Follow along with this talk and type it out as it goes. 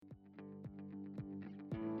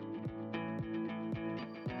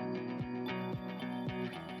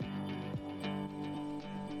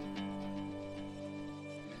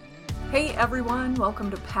Hey everyone,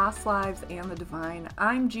 welcome to Past Lives and the Divine.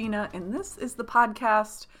 I'm Gina, and this is the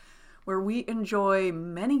podcast where we enjoy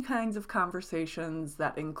many kinds of conversations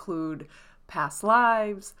that include past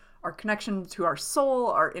lives, our connection to our soul,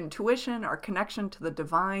 our intuition, our connection to the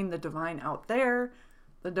divine out there,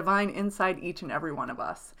 the divine inside each and every one of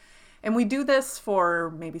us. And we do this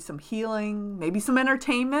for maybe some healing, maybe some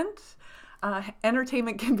entertainment.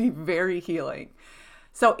 Entertainment can be very healing.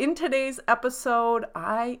 So in today's episode,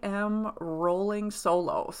 I am rolling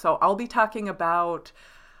solo. So I'll be talking about,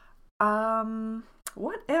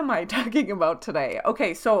 what am I talking about today?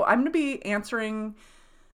 Okay, so I'm going to be answering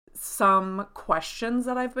some questions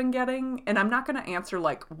that I've been getting, and I'm not going to answer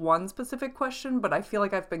like one specific question, but I feel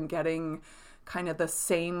like I've been getting kind of the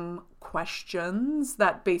same questions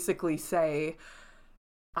that basically say,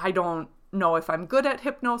 I don't know if I'm good at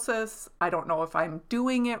hypnosis. I don't know if I'm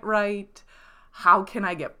doing it right. How can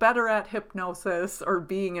I get better at hypnosis or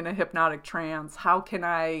being in a hypnotic trance? How can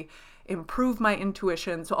I improve my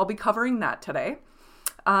intuition? So I'll be covering that today.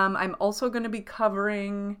 I'm also going to be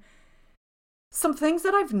covering some things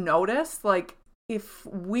that I've noticed, like if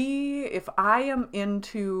I am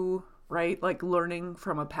into, right, like learning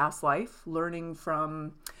from a past life, learning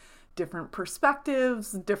from different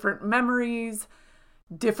perspectives, different memories,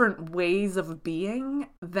 different ways of being,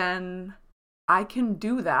 then I can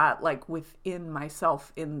do that like within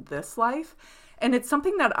myself in this life. And it's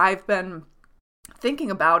something that I've been thinking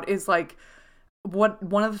about is like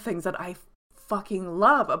one of the things that I fucking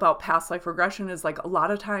love about past life regression is like a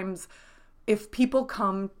lot of times if people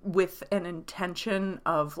come with an intention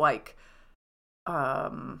of like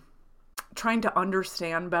trying to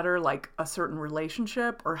understand better like a certain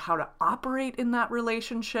relationship or how to operate in that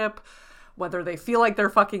relationship, whether they feel like they're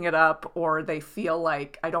fucking it up or they feel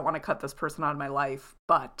like I don't want to cut this person out of my life,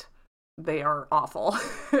 but they are awful.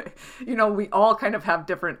 You know, we all kind of have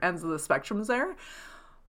different ends of the spectrums there.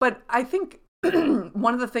 But I think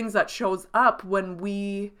one of the things that shows up when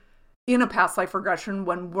we, in a past life regression,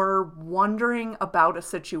 when we're wondering about a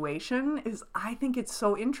situation is, I think it's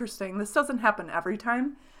so interesting. This doesn't happen every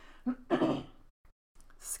time.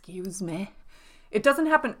 Excuse me. It doesn't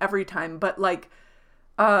happen every time, but like,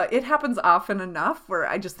 it happens often enough where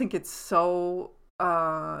I just think it's so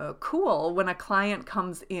cool when a client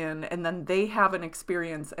comes in and then they have an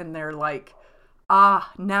experience and they're like,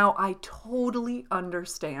 now I totally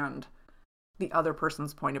understand the other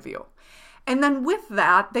person's point of view. And then with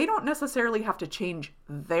that, they don't necessarily have to change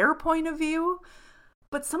their point of view,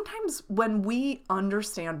 but sometimes when we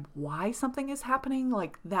understand why something is happening,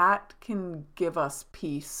 like that can give us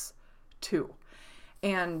peace too.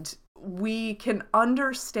 And we can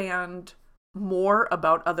understand more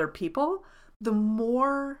about other people the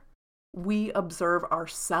more we observe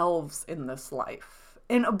ourselves in this life.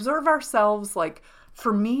 And observe ourselves, like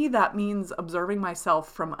for me, that means observing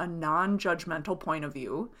myself from a non-judgmental point of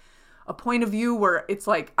view, a point of view where it's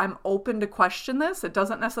like, I'm open to question this. It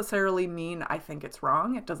doesn't necessarily mean I think it's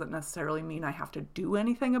wrong. It doesn't necessarily mean I have to do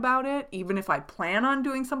anything about it. Even if I plan on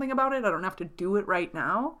doing something about it, I don't have to do it right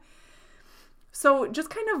now. So just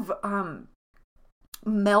kind of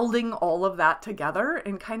melding all of that together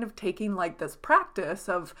and kind of taking like this practice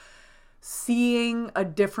of seeing a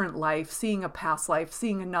different life, seeing a past life,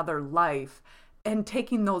 seeing another life, and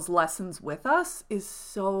taking those lessons with us is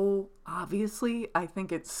so obviously, I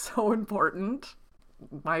think it's so important.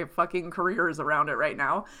 My fucking career is around it right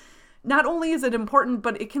now. Not only is it important,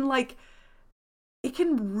 but it can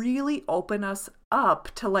really open us up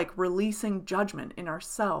to like releasing judgment in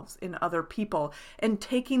ourselves, in other people, and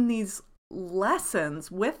taking these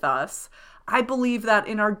lessons with us. I believe that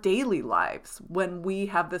in our daily lives, when we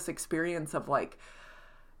have this experience of like,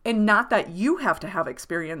 and not that you have to have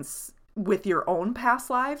experience with your own past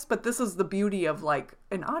lives, but this is the beauty of like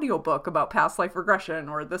an audiobook about past life regression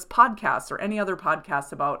or this podcast or any other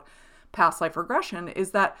podcast about past life regression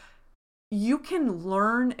is that you can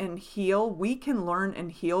learn and heal. We can learn and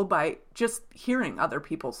heal by just hearing other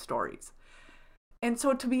people's stories. And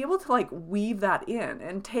so to be able to like weave that in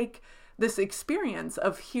and take this experience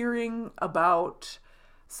of hearing about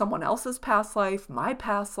someone else's past life, my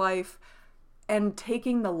past life, and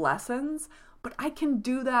taking the lessons, but I can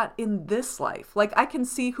do that in this life. Like I can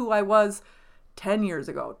see who I was 10 years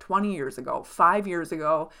ago, 20 years ago, 5 years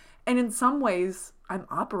ago. And in some ways, I'm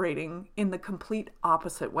operating in the complete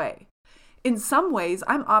opposite way. In some ways,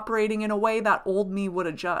 I'm operating in a way that old me would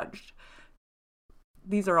have judged.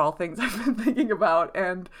 These are all things I've been thinking about,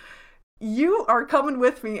 and you are coming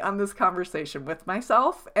with me on this conversation with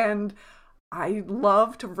myself, and I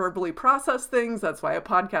love to verbally process things. That's why a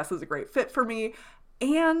podcast is a great fit for me,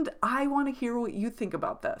 and I want to hear what you think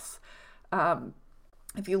about this.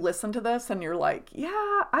 if you listen to this and you're like,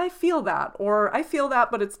 yeah, I feel that, or I feel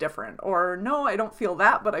that, but it's different, or no, I don't feel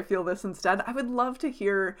that, but I feel this instead. I would love to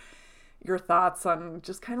hear your thoughts on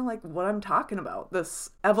just kind of like what I'm talking about,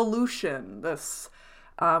 this evolution, this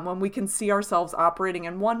when we can see ourselves operating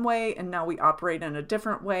in one way and now we operate in a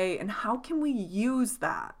different way. And how can we use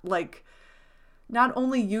that? Like, not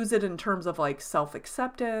only use it in terms of like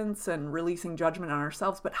self-acceptance and releasing judgment on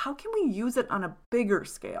ourselves, but how can we use it on a bigger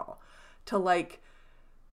scale to like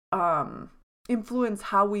influence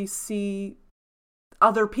how we see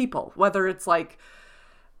other people, whether it's like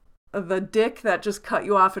the dick that just cut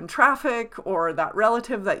you off in traffic, or that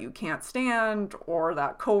relative that you can't stand, or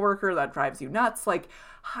that coworker that drives you nuts. Like,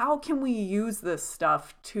 how can we use this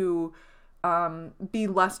stuff to be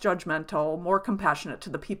less judgmental, more compassionate to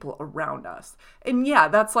the people around us? And yeah,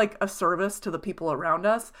 that's like a service to the people around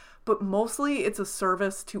us, but mostly it's a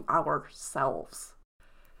service to ourselves.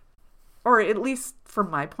 Or at least from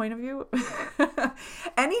my point of view.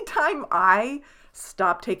 Anytime I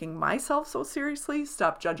stop taking myself so seriously,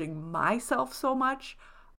 stop judging myself so much,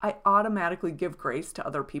 I automatically give grace to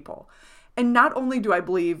other people. And not only do I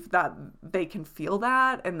believe that they can feel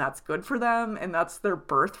that and that's good for them and that's their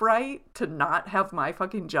birthright to not have my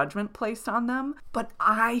fucking judgment placed on them, but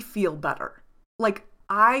I feel better. Like,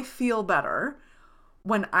 I feel better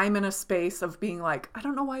when I'm in a space of being like, I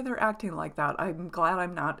don't know why they're acting like that. I'm glad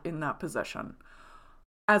I'm not in that position.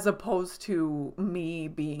 As opposed to me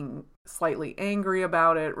being slightly angry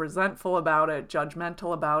about it, resentful about it,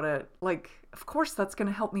 judgmental about it. Like, of course, that's going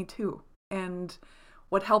to help me too. And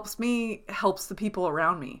what helps me helps the people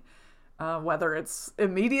around me, whether it's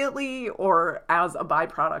immediately or as a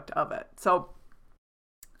byproduct of it. So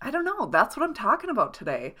I don't know. That's what I'm talking about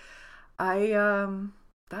today.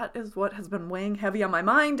 That is what has been weighing heavy on my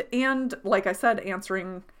mind. And like I said,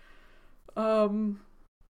 answering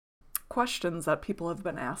questions that people have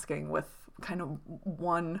been asking with kind of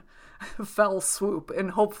one fell swoop.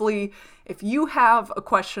 And hopefully, if you have a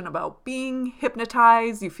question about being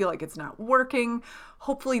hypnotized, you feel like it's not working,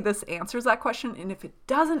 hopefully this answers that question. And if it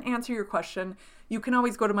doesn't answer your question, you can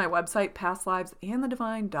always go to my website,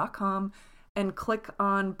 pastlivesandthedivine.com, and click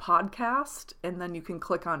on podcast, and then you can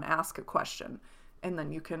click on ask a question. And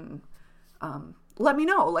then you can let me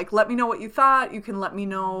know. Like, let me know what you thought. You can let me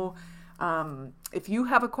know if you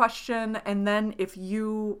have a question. And then if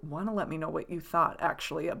you want to let me know what you thought,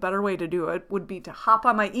 actually, a better way to do it would be to hop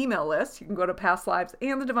on my email list. You can go to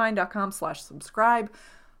pastlivesandthedivine.com/subscribe,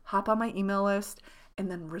 hop on my email list,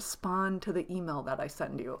 and then respond to the email that I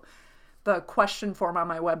send you. The question form on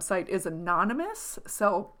my website is anonymous,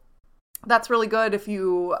 so that's really good if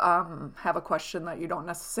you have a question that you don't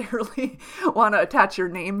necessarily want to attach your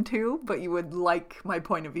name to, but you would like my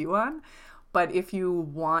point of view on. But if you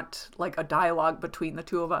want like a dialogue between the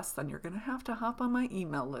two of us, then you're going to have to hop on my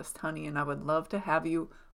email list, honey, and I would love to have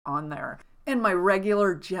you on there. And my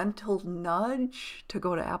regular gentle nudge to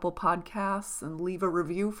go to Apple Podcasts and leave a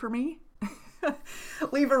review for me.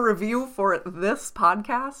 Leave a review for this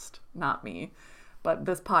podcast, not me, but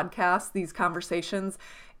this podcast, these conversations.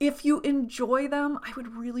 If you enjoy them, I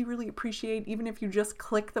would really, really appreciate, even if you just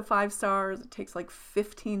click the 5 stars. It takes like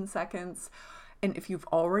 15 seconds. And if you've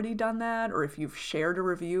already done that, or if you've shared a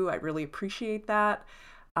review, I really appreciate that.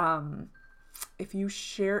 If you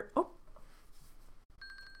share,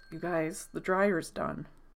 you guys, the dryer's done.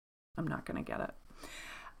 I'm not going to get it.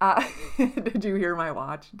 Did you hear my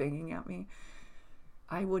watch dinging at me?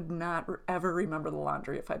 I would not ever remember the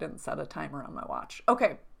laundry if I didn't set a timer on my watch.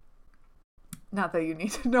 Okay. Not that you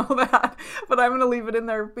need to know that, but I'm going to leave it in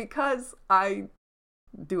there because I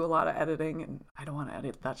do a lot of editing and I don't want to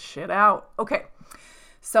edit that shit out. Okay.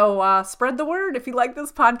 So spread the word if you like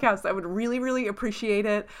this podcast. I would really, really appreciate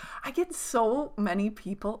it. I get so many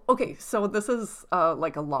people. Okay, so this is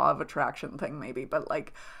like a law of attraction thing maybe, but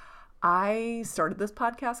like I started this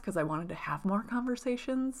podcast because I wanted to have more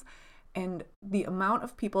conversations. And the amount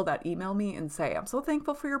of people that email me and say, I'm so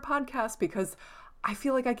thankful for your podcast because I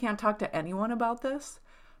feel like I can't talk to anyone about this,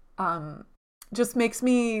 just makes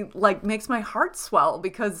my heart swell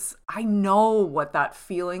because I know what that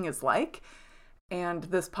feeling is like. And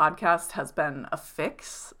this podcast has been a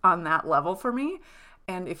fix on that level for me.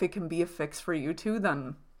 And if it can be a fix for you too,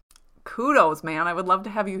 then kudos, man. I would love to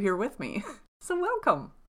have you here with me. So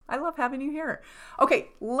welcome. I love having you here. Okay,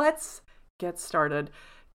 let's get started.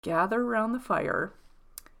 Gather around the fire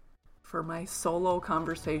for my solo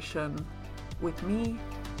conversation with me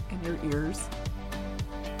and your ears.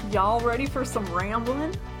 Y'all ready for some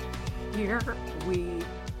rambling? Here we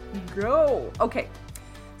go. Okay,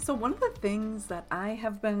 so one of the things that I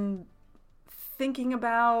have been thinking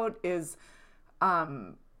about is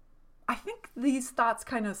I I think these thoughts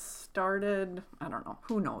kind of started, I don't know,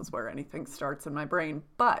 who knows where anything starts in my brain,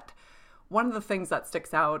 but one of the things that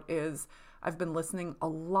sticks out is I've been listening a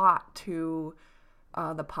lot to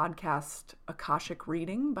the podcast Akashic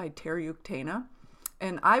Reading by Terry Uktana.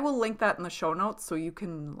 And I will link that in the show notes so you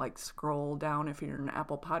can like scroll down if you're in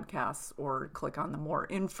Apple Podcasts or click on the more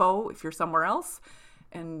info if you're somewhere else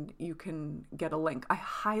and you can get a link. I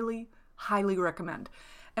highly, highly recommend.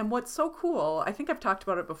 And what's so cool, I think I've talked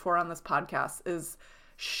about it before on this podcast, is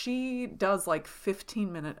she does like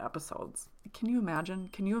 15-minute episodes. Can you imagine?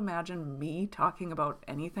 Can you imagine me talking about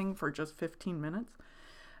anything for just 15 minutes?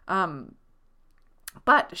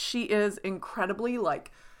 But she is incredibly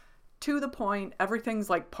like to the point. Everything's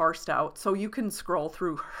like parsed out. So you can scroll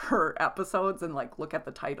through her episodes and like look at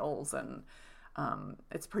the titles, and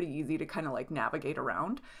it's pretty easy to kind of like navigate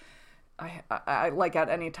around. I like at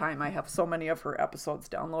any time I have so many of her episodes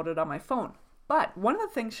downloaded on my phone. But one of the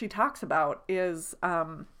things she talks about is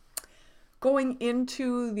going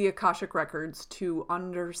into the Akashic Records to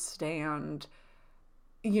understand,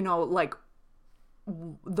 you know, like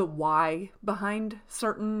the why behind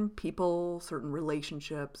certain people, certain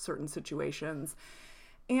relationships, certain situations.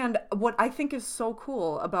 And what I think is so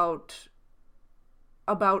cool about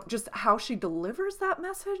just how she delivers that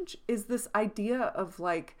message is this idea of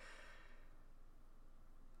like,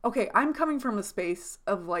 okay, I'm coming from a space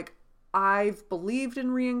of like, I've believed in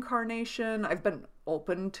reincarnation. I've been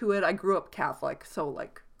open to it. I grew up Catholic. So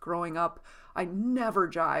like growing up, I never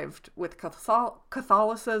jived with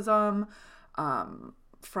Catholicism.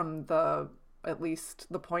 From at least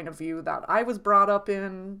the point of view that I was brought up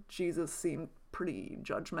in. Jesus seemed pretty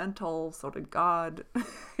judgmental. So did God,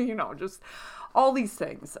 you know, just all these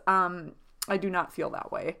things. I do not feel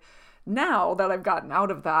that way now that I've gotten out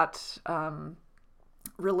of that,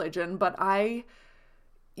 religion, but I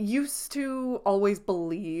used to always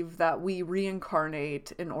believe that we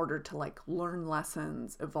reincarnate in order to like learn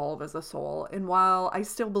lessons, evolve as a soul. And while I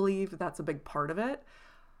still believe that's a big part of it,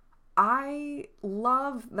 I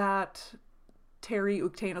love that Terry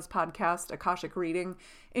Uktana's podcast, Akashic Reading,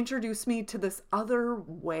 introduced me to this other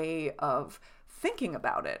way of thinking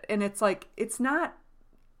about it. And it's like, it's not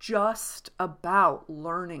just about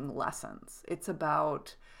learning lessons. It's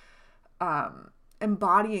about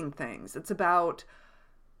embodying things. It's about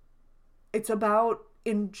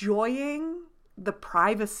enjoying the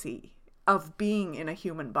privacy of being in a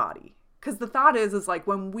human body. Because the thought is like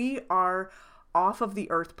when we are off of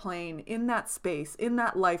the earth plane, in that space, in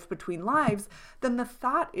that life between lives, then the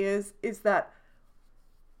thought is that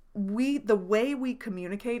the way we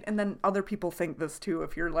communicate, and then other people think this too,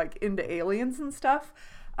 if you're like into aliens and stuff.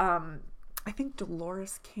 I think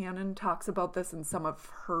Dolores Cannon talks about this in some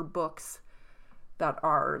of her books that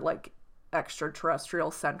are like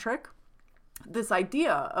extraterrestrial centric. This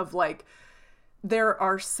idea of like, there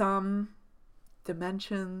are some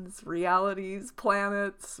dimensions, realities,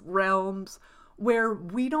 planets, realms where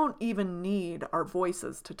we don't even need our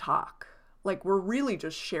voices to talk. Like we're really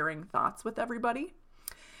just sharing thoughts with everybody.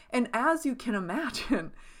 And as you can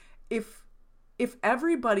imagine, if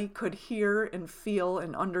everybody could hear and feel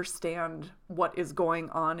and understand what is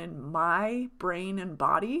going on in my brain and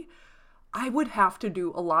body, I would have to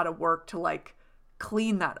do a lot of work to like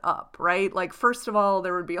clean that up, right? Like, first of all,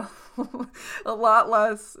 there would be a lot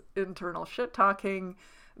less internal shit talking.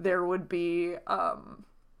 There would be, I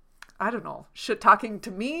don't know, shit talking to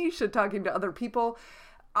me, shit talking to other people.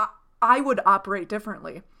 I would operate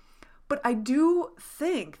differently. But I do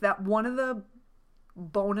think that one of the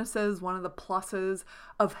bonuses, one of the pluses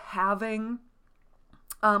of having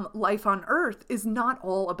life on Earth is not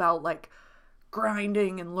all about like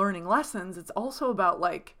grinding and learning lessons. It's also about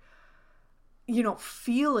like, you know,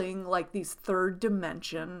 feeling like these third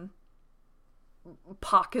dimension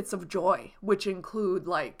pockets of joy, which include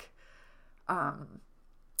like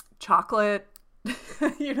chocolate,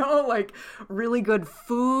 you know, like really good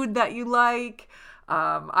food that you like.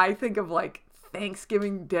 I think of like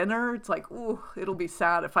Thanksgiving dinner. It's like, ooh, it'll be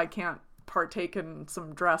sad if I can't partake in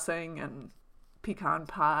some dressing and pecan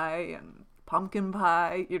pie and pumpkin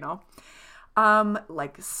pie, you know.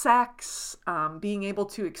 Like sex, being able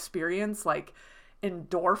to experience like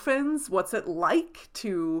endorphins. What's it like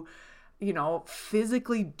to, you know,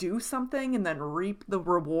 physically do something and then reap the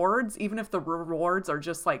rewards, even if the rewards are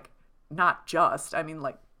just like, not just, I mean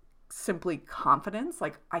like simply confidence.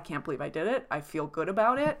 Like, I can't believe I did it. I feel good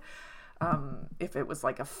about it. If it was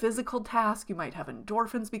like a physical task, you might have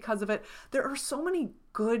endorphins because of it. There are so many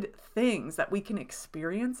good things that we can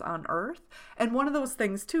experience on Earth. And one of those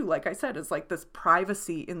things too, like I said, is like this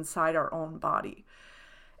privacy inside our own body.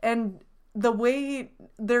 And the way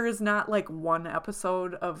there is not like one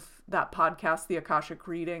episode of that podcast, The Akashic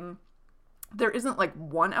Reading, there isn't like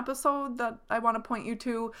one episode that I want to point you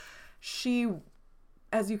to. She,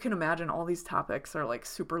 as you can imagine, all these topics are like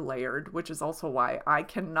super layered, which is also why I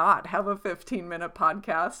cannot have a 15-minute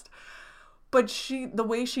podcast. But the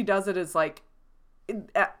way she does it is like,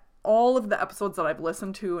 all of the episodes that I've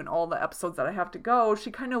listened to and all the episodes that I have to go,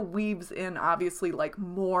 she kind of weaves in, obviously, like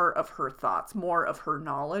more of her thoughts, more of her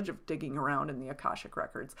knowledge of digging around in the Akashic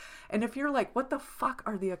Records. And if you're like, what the fuck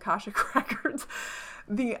are the Akashic Records?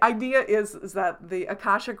 The idea is that the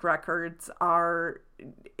Akashic Records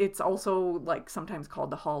it's also like sometimes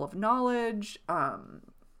called the Hall of Knowledge.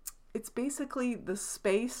 It's basically the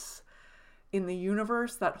space in the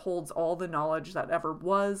universe that holds all the knowledge that ever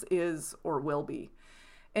was, is, or will be.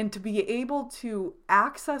 And to be able to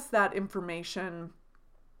access that information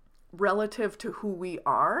relative to who we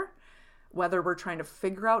are, whether we're trying to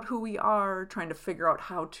figure out who we are, trying to figure out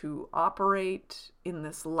how to operate in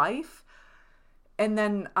this life, and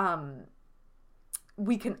then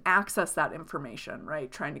we can access that information, right?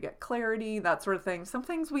 Trying to get clarity, that sort of thing.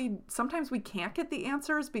 Sometimes we can't get the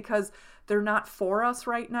answers because they're not for us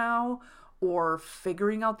right now, or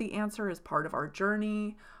figuring out the answer is part of our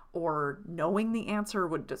journey, or knowing the answer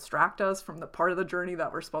would distract us from the part of the journey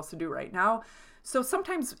that we're supposed to do right now. So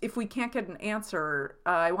sometimes if we can't get an answer,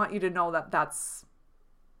 I want you to know that that's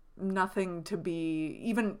nothing to be,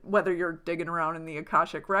 even whether you're digging around in the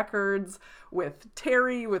Akashic Records with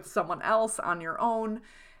Terry, with someone else on your own,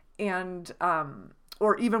 and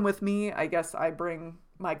or even with me. I guess I bring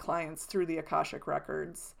my clients through the Akashic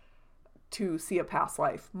Records to see a past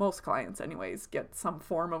life. Most clients anyways get some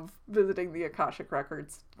form of visiting the Akashic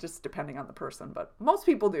Records, just depending on the person, but most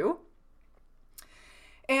people do.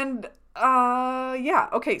 And yeah,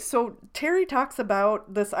 okay, so Terry talks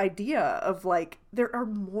about this idea of like, there are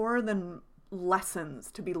more than lessons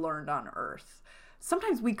to be learned on Earth.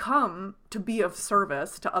 Sometimes we come to be of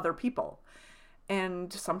service to other people,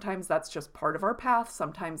 and sometimes that's just part of our path,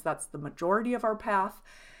 sometimes that's the majority of our path.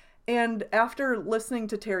 And after listening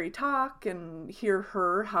to Terry talk and hear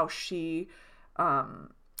her, how she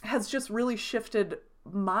has just really shifted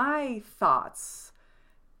my thoughts.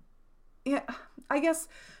 Yeah, I guess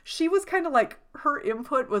she was kind of like, her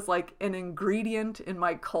input was like an ingredient in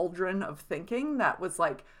my cauldron of thinking that was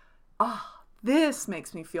like, this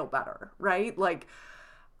makes me feel better, right? Like,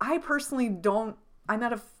 I personally I'm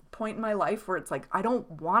at a point in my life where it's like, I don't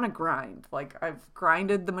want to grind. Like, I've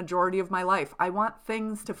grinded the majority of my life. I want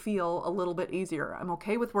things to feel a little bit easier. I'm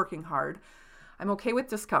okay with working hard. I'm okay with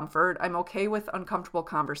discomfort. I'm okay with uncomfortable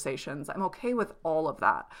conversations. I'm okay with all of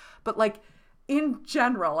that. But like, in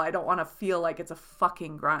general, I don't want to feel like it's a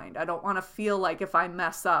fucking grind. I don't want to feel like if I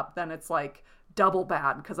mess up, then it's like double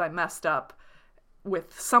bad because I messed up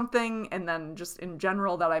with something, and then just in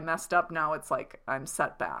general that I messed up, now it's like I'm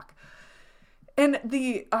set back. And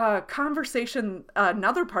the conversation,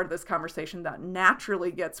 another part of this conversation that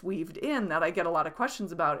naturally gets weaved in that I get a lot of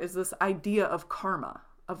questions about is this idea of karma,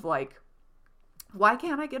 of like, why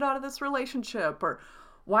can't I get out of this relationship? Or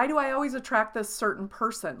why do I always attract this certain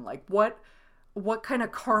person? Like, what kind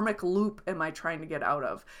of karmic loop am I trying to get out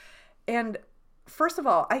of? And first of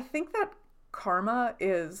all, I think that karma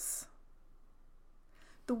is,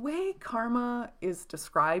 the way karma is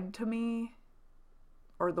described to me,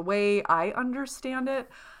 or the way I understand it,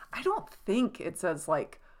 I don't think it's as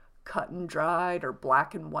like cut and dried or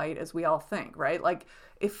black and white as we all think, right? Like,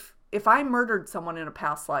 if I murdered someone in a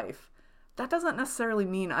past life, that doesn't necessarily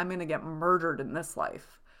mean I'm going to get murdered in this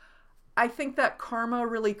life. I think that karma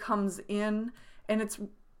really comes in, and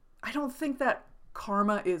I don't think that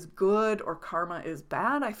karma is good or karma is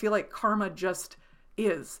bad. I feel like karma just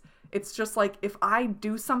is. It's just like, if I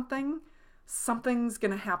do something, something's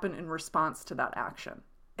going to happen in response to that action.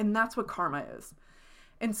 And that's what karma is.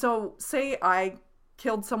 And so say I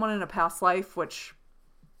killed someone in a past life, which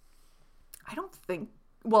I don't think,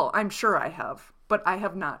 well, I'm sure I have, but I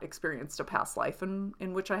have not experienced a past life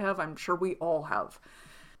in which I have. I'm sure we all have.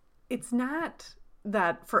 It's not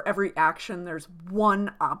that for every action, there's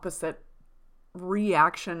one opposite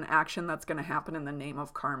action that's going to happen in the name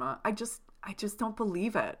of karma. I just don't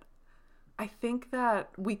believe it. I think that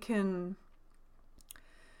we can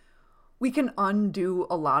undo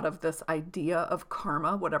a lot of this idea of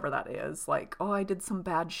karma, whatever that is. Like, oh, I did some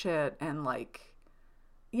bad shit, and like,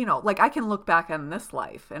 you know, like I can look back on this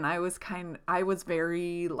life and I was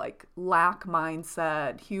very like lack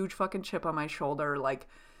mindset, huge fucking chip on my shoulder, like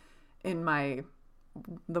in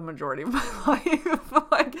the majority of my life.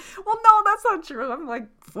 Like, well, no, that's not true. I'm like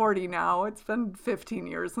 40 now. It's been 15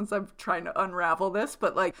 years since I'm trying to unravel this,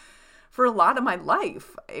 but like, for a lot of my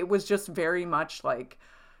life, it was just very much like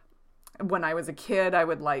when I was a kid, I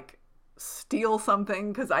would like steal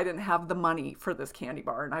something because I didn't have the money for this candy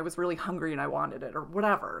bar and I was really hungry and I wanted it or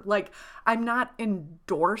whatever. Like, I'm not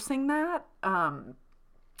endorsing that.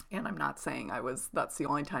 And I'm not saying that's the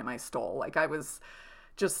only time I stole. Like, I was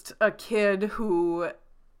just a kid who,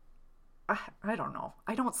 I don't know.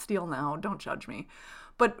 I don't steal now. Don't judge me.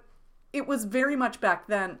 But it was very much back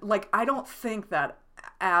then. Like, I don't think that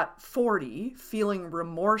at 40, feeling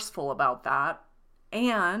remorseful about that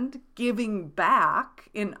and giving back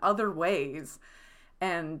in other ways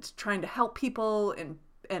and trying to help people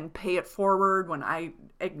and pay it forward when I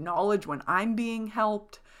acknowledge when I'm being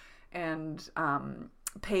helped and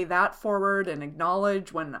pay that forward and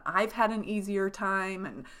acknowledge when I've had an easier time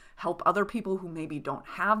and help other people who maybe don't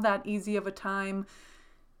have that easy of a time.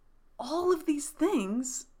 All of these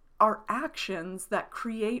things are actions that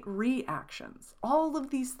create reactions. All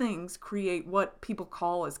of these things create what people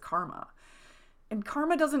call as karma. And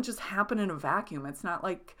karma doesn't just happen in a vacuum. It's not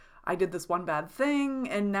like I did this one bad thing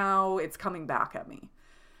and now it's coming back at me.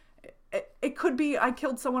 It could be I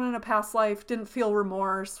killed someone in a past life, didn't feel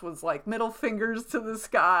remorse, was like middle fingers to the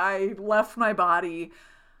sky, left my body.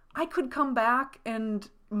 I could come back and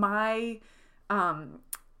my,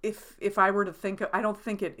 if I were to think, I don't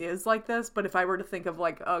think it is like this, but if I were to think of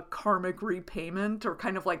like a karmic repayment or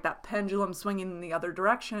kind of like that pendulum swinging in the other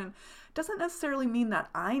direction, doesn't necessarily mean that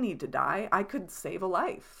I need to die. I could save a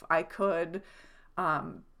life. I could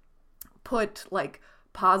put like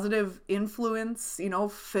positive influence,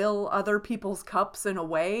 fill other people's cups in a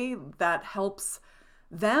way that helps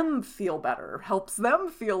them feel better, helps them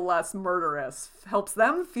feel less murderous, helps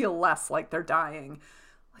them feel less like they're dying.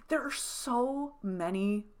 Like, there are so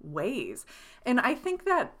many ways. And I think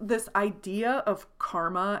that this idea of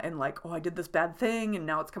karma and like, oh, I did this bad thing and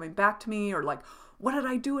now it's coming back to me, or like, what did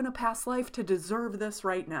I do in a past life to deserve this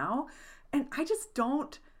right now? And I just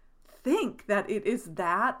don't think that it is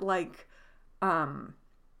that like,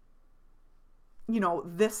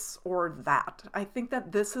 this or that. I think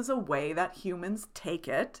that this is a way that humans take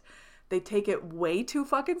it. They take it way too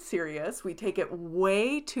fucking serious. We take it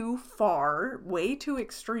way too far, way too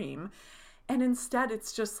extreme. And instead,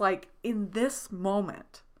 it's just like, in this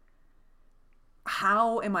moment,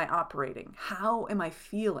 how am I operating? How am I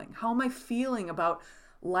feeling? How am I feeling about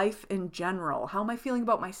life in general? How am I feeling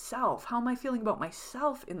about myself? How am I feeling about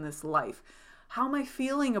myself in this life? How am I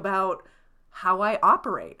feeling about how I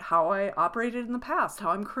operate, how I operated in the past, how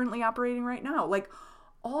I'm currently operating right now? Like,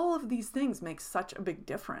 all of these things make such a big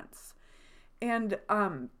difference. And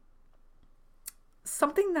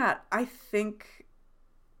something that I think,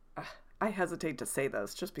 I hesitate to say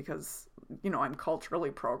this just because, I'm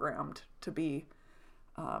culturally programmed to be,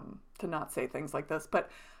 to not say things like this,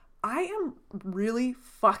 but I am really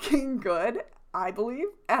fucking good, I believe,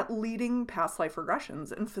 at leading past life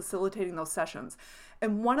regressions and facilitating those sessions.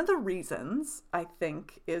 And one of the reasons, I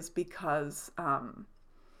think, is because,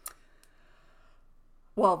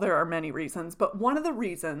 well, there are many reasons, but one of the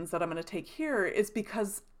reasons that I'm going to take here is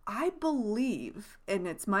because I believe, and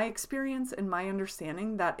it's my experience and my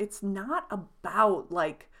understanding, that it's not about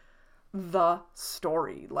like the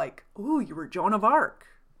story. Like, ooh, you were Joan of Arc.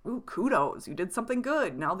 Ooh, kudos. You did something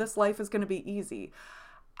good. Now this life is going to be easy.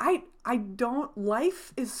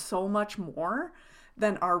 Life is so much more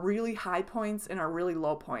than our really high points and our really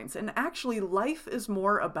low points. And actually, life is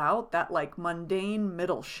more about that like mundane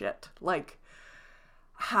middle shit. Like,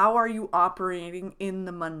 how are you operating in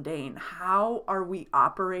the mundane? How are we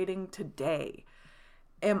operating today?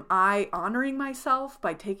 Am I honoring myself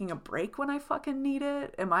by taking a break when I fucking need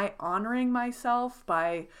it? Am I honoring myself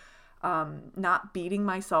by not beating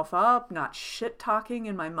myself up, not shit talking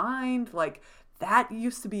in my mind? Like, that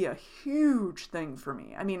used to be a huge thing for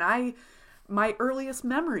me. I mean, my earliest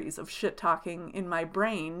memories of shit talking in my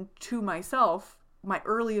brain to myself, my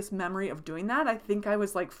earliest memory of doing that, I think I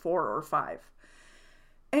was like 4 or 5.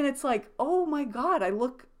 And it's like, oh my God,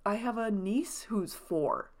 I have a niece who's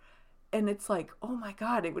 4. And it's like, oh my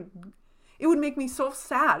God, it would make me so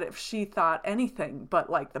sad if she thought anything but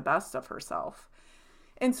like the best of herself.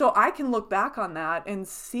 And so I can look back on that and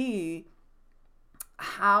see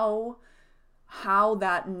how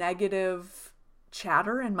that negative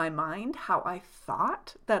chatter in my mind, how I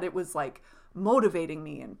thought that it was like motivating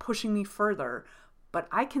me and pushing me further. But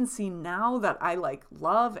I can see now that I like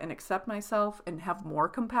love and accept myself and have more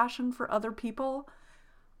compassion for other people.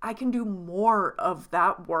 I can do more of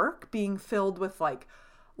that work being filled with like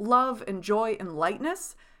love and joy and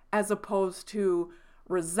lightness, as opposed to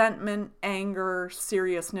resentment, anger,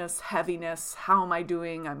 seriousness, heaviness. How am I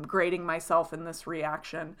doing? I'm grading myself in this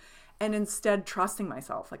reaction. And instead trusting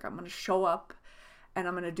myself. Like, I'm going to show up and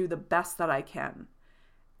I'm going to do the best that I can.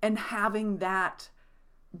 And having that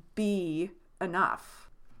be enough.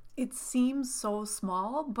 It seems so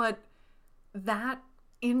small, but that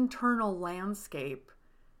internal landscape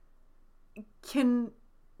can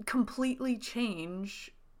completely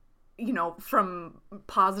change, from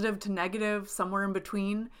positive to negative, somewhere in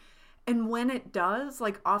between. And when it does,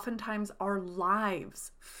 like, oftentimes our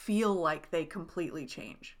lives feel like they completely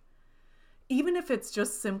change. Even if it's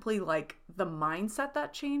just simply like the mindset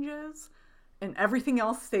that changes and everything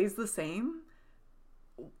else stays the same,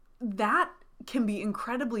 that can be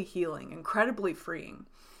incredibly healing, incredibly freeing.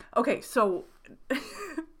 Okay, so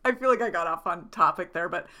I feel like I got off on topic there,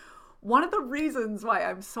 but one of the reasons why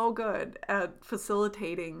I'm so good at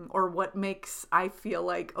facilitating, or what makes I feel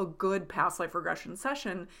like a good past life regression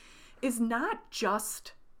session, is not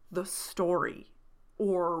just the story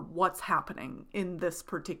or what's happening in this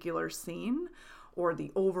particular scene or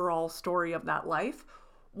the overall story of that life.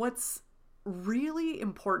 What's really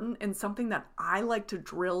important, and something that I like to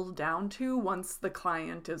drill down to once the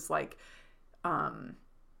client is like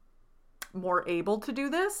more able to do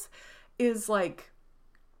this, is like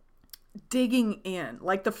digging in.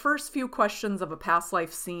 Like, the first few questions of a past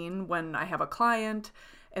life scene, when I have a client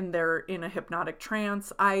and they're in a hypnotic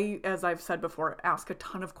trance, as I've said before, ask a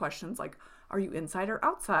ton of questions like, are you inside or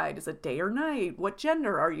outside? Is it day or night? What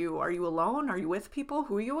gender are you? Are you alone? Are you with people?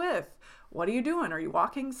 Who are you with? What are you doing? Are you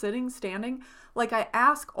walking, sitting, standing? Like, I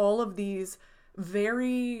ask all of these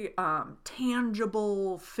very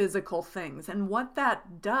tangible physical things. And what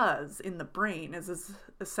that does in the brain is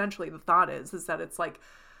essentially, the thought is that it's like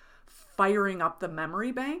firing up the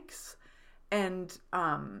memory banks and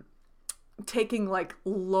taking like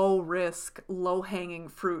low risk, low hanging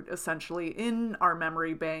fruit essentially in our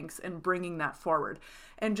memory banks and bringing that forward.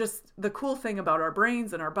 And just the cool thing about our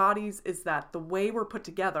brains and our bodies is that the way we're put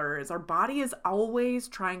together is our body is always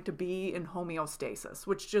trying to be in homeostasis,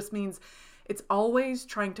 which just means it's always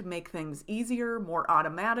trying to make things easier, more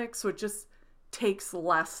automatic. So it just takes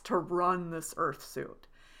less to run this earth suit.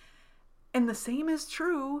 And the same is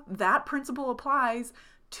true, that principle applies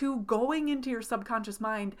to going into your subconscious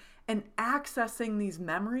mind and accessing these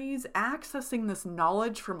memories, accessing this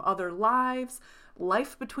knowledge from other lives,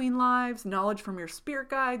 life between lives, knowledge from your spirit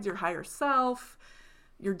guides, your higher self,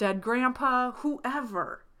 your dead grandpa,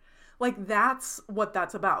 whoever. Like, that's what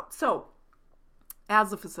that's about. So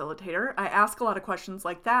as a facilitator, I ask a lot of questions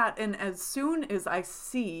like that. And as soon as I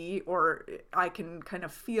see, or I can kind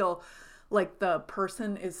of feel like the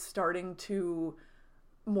person is starting to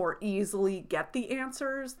more easily get the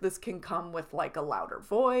answers, this can come with like a louder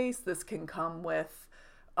voice. This can come with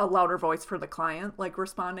a louder voice for the client, like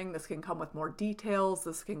responding. This can come with more details.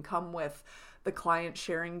 This can come with the client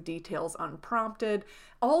sharing details unprompted.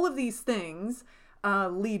 All of these things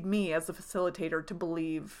lead me as a facilitator to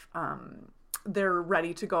believe they're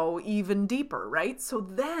ready to go even deeper, right? So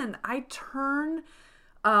then I turn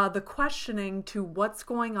the questioning to what's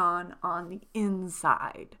going on the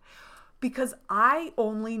inside. Because I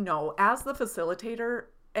only know, as the facilitator,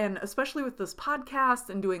 and especially with this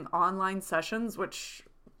podcast and doing online sessions, which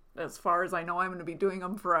as far as I know, I'm going to be doing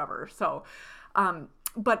them forever. So,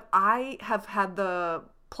 but I have had the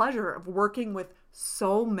pleasure of working with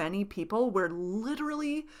so many people where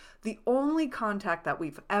literally the only contact that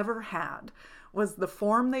we've ever had was the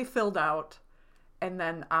form they filled out, and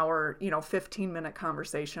then our, 15-minute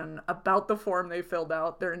conversation about the form they filled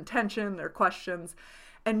out, their intention, their questions,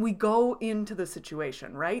 and we go into the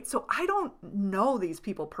situation, right? So I don't know these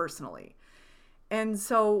people personally. And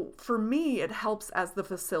so for me, it helps as the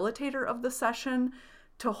facilitator of the session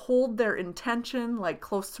to hold their intention like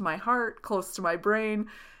close to my heart, close to my brain.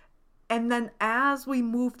 And then as we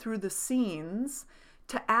move through the scenes,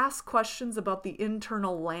 to ask questions about the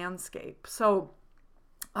internal landscape. So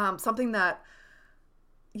something that,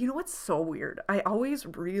 what's so weird? I always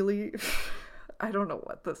really, I don't know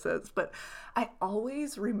what this is, but I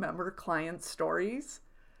always remember client stories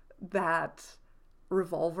that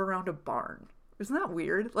revolve around a barn. Isn't that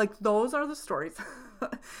weird? Like, those are the stories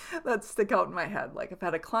that stick out in my head. Like, I've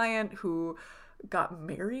had a client who got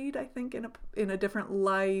married, I think, in a different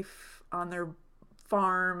life on their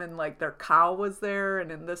farm, and like their cow was there,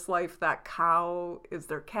 and in this life that cow is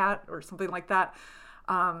their cat or something like that.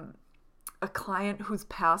 A client whose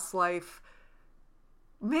past life,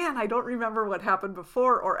 man, I don't remember what happened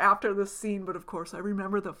before or after this scene, but of course I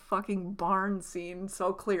remember the fucking barn scene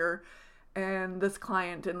so clear. And this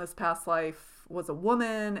client in this past life was a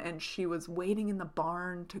woman, and she was waiting in the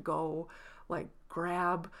barn to go like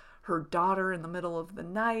grab her daughter in the middle of the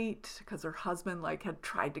night because her husband like had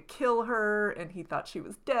tried to kill her and he thought she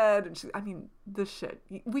was dead. And I mean, this shit,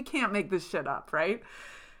 we can't make this shit up, right?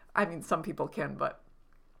 I mean, some people can, but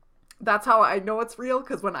that's how I know it's real,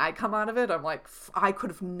 because when I come out of it, I'm like, I could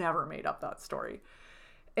have never made up that story.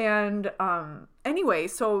 And anyway,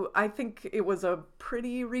 so I think it was a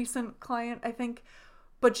pretty recent client, I think.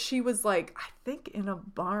 But she was like, I think in a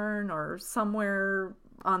barn or somewhere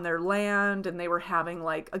on their land, and they were having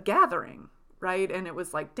like a gathering, right? And it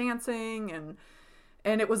was like dancing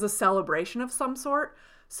and it was a celebration of some sort.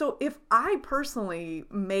 So if I personally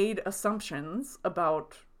made assumptions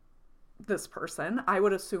about this person, I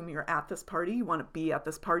would assume you're at this party, you want to be at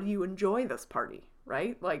this party, you enjoy this party,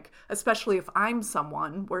 right? Like, especially if I'm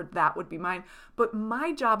someone where that would be mine. But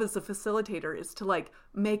my job as a facilitator is to like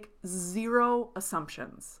make zero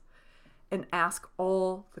assumptions and ask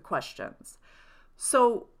all the questions.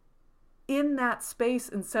 So in that space,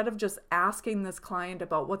 instead of just asking this client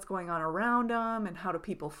about what's going on around them and how do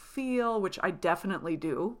people feel, which I definitely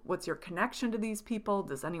do, what's your connection to these people?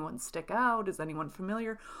 Does anyone stick out? Is anyone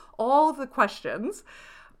familiar? All of the questions.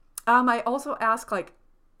 I also ask like,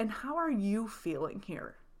 and how are you feeling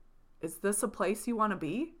here? Is this a place you want to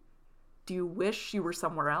be? Do you wish you were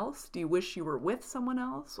somewhere else? Do you wish you were with someone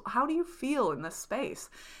else? How do you feel in this space?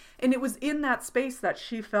 And it was in that space that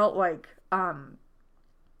she felt like,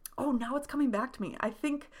 oh, now it's coming back to me. I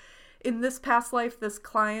think in this past life, this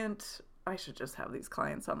client, I should just have these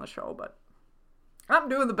clients on the show, but I'm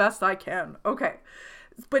doing the best I can. Okay.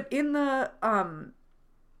 But in the,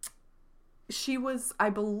 she was,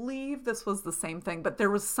 I believe this was the same thing, but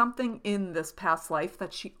there was something in this past life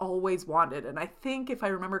that she always wanted. And I think if I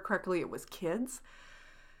remember correctly, it was kids.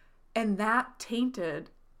 And that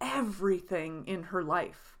tainted everything in her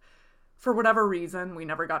life. For whatever reason, we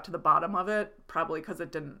never got to the bottom of it, probably because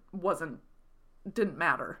it didn't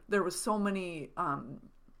matter. There was so many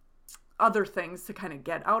other things to kind of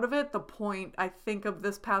get out of it. The point, I think, of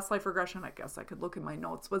this past life regression, I guess I could look in my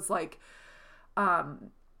notes, was like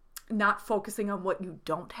not focusing on what you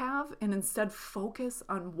don't have, and instead focus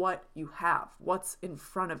on what you have, what's in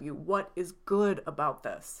front of you, what is good about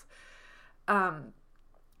this. And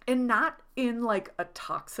not in like a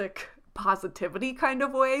toxic positivity kind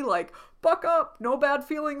of way, like, buck up, no bad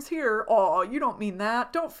feelings here. Oh, you don't mean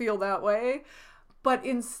that. Don't feel that way. But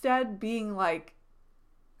instead being like,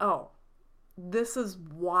 oh, this is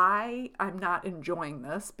why I'm not enjoying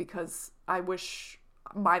this, because I wish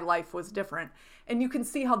my life was different. And you can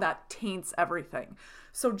see how that taints everything.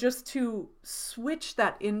 So just to switch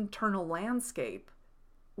that internal landscape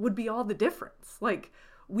would be all the difference. Like,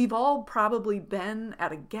 we've all probably been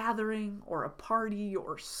at a gathering or a party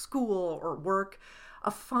or school or work,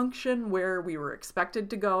 a function where we were expected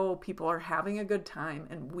to go, people are having a good time,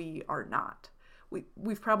 and we are not.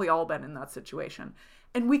 We've probably all been in that situation.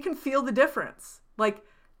 And we can feel the difference. Like,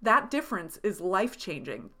 that difference is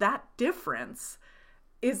life-changing. That difference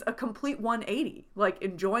is a complete 180. Like,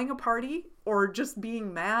 enjoying a party or just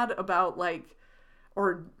being mad about, like,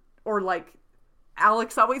 or like,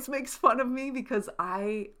 Alex always makes fun of me because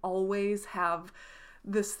I always have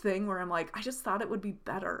this thing where I'm like, I just thought it would be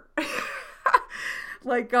better.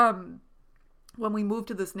 Like, when we moved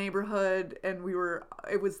to this neighborhood and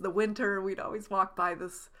it was the winter, we'd always walk by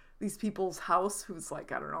these people's house who's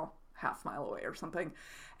like, I don't know, half mile away or something.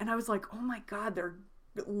 And I was like, oh my God, their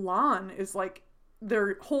lawn is like,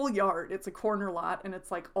 their whole yard, it's a corner lot, and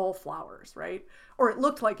it's like all flowers, right? Or it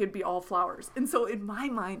looked like it'd be all flowers. And so in my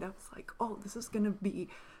mind, I was like, oh, this is going to be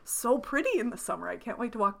so pretty in the summer. I can't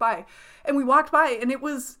wait to walk by. And we walked by, and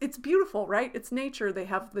it's beautiful, right? It's nature. They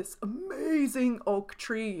have this amazing oak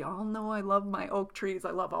tree. Y'all know I love my oak trees.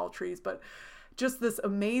 I love all trees, but just this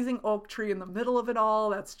amazing oak tree in the middle of it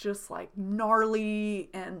all that's just like gnarly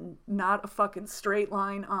and not a fucking straight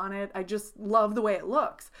line on it. I just love the way it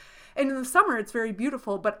looks. And in the summer, it's very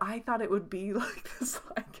beautiful, but I thought it would be like this,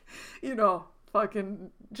 like, you know,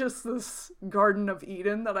 fucking just this Garden of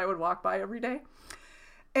Eden that I would walk by every day.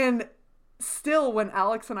 And still, when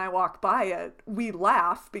Alex and I walk by it, we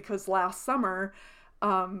laugh because last summer,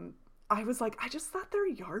 I was like, I just thought their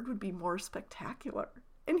yard would be more spectacular.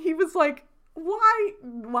 And he was like,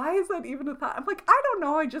 why is that even a thought? I'm like, I don't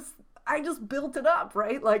know. I just built it up,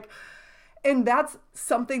 right? Like, and that's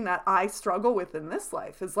something that I struggle with in this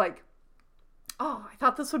life is like, oh, I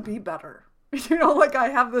thought this would be better. You know, like I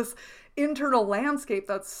have this internal landscape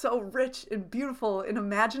that's so rich and beautiful and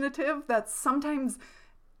imaginative that sometimes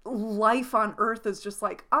life on earth is just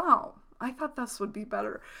like, oh, I thought this would be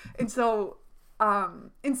better. And so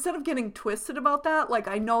instead of getting twisted about that, like,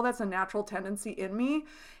 I know that's a natural tendency in me,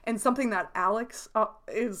 and something that Alex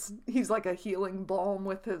he's like a healing balm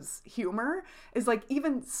with his humor, is like,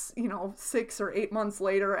 even, 6 or 8 months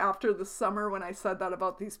later after the summer when I said that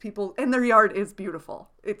about these people, and their yard is beautiful.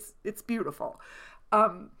 It's beautiful.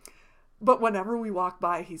 But whenever we walk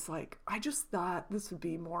by, he's like, I just thought this would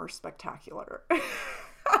be more spectacular.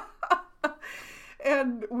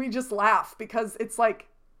 And we just laugh because it's like,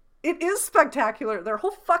 it is spectacular. Their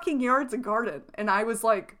whole fucking yard's a garden. And I was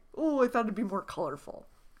like, oh, I thought it'd be more colorful.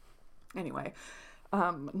 Anyway,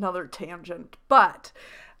 another tangent. But,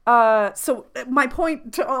 so my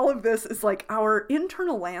point to all of this is like, our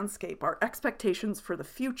internal landscape, our expectations for the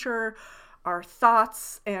future, our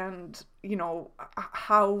thoughts, and,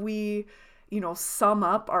 how we, sum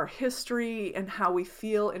up our history and how we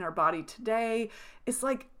feel in our body today. It's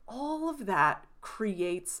like, all of that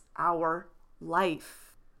creates our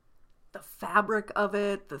life. The fabric of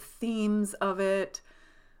it, the themes of it,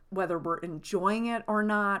 whether we're enjoying it or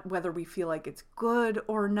not, whether we feel like it's good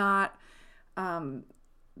or not.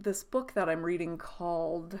 This book that I'm reading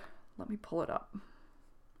called, let me pull it up.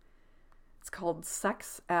 It's called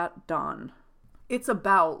Sex at Dawn. It's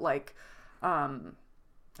about like,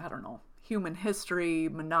 human history,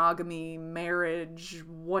 monogamy, marriage.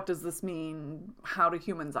 What does this mean? How do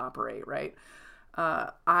humans operate, right?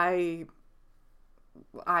 I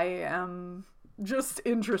am just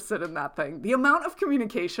interested in that thing. The amount of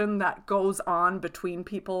communication that goes on between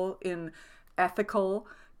people in ethical,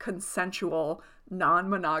 consensual,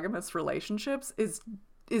 non-monogamous relationships is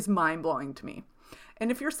mind-blowing to me. And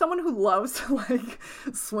if you're someone who loves to like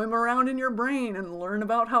swim around in your brain and learn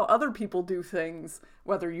about how other people do things,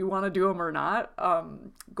 whether you want to do them or not,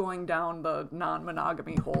 going down the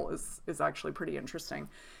non-monogamy hole is actually pretty interesting.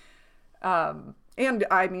 And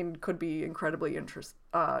I mean, could be incredibly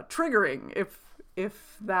triggering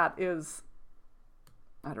if that is,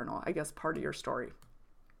 I guess part of your story.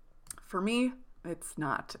 For me, it's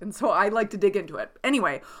not. And so I like to dig into it.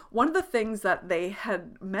 Anyway, one of the things that they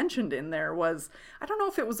had mentioned in there was, I don't know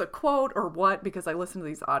if it was a quote or what, because I listen to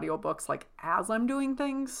these audiobooks like as I'm doing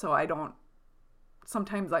things, so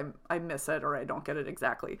sometimes I miss it or I don't get it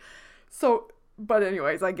exactly. So, but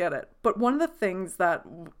anyways, I get it. But one of the things that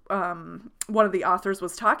one of the authors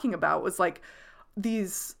was talking about was like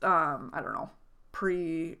these,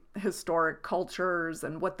 prehistoric cultures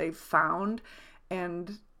and what they've found.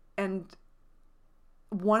 And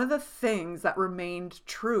one of the things that remained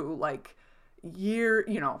true, like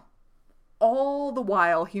all the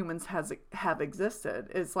while humans have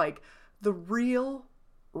existed, is like the real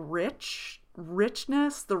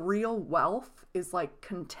richness, the real wealth is like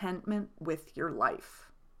contentment with your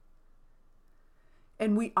life.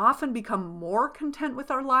 And we often become more content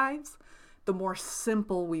with our lives the more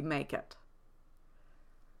simple we make it.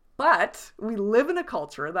 But we live in a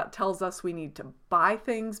culture that tells us we need to buy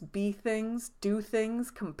things, be things, do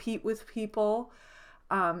things, compete with people,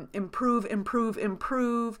 improve,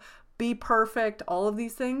 be perfect, all of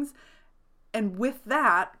these things. And with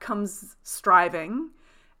that comes striving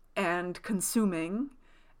and consuming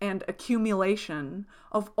and accumulation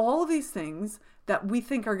of all of these things that we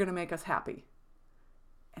think are going to make us happy.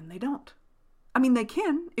 And they don't. I mean, they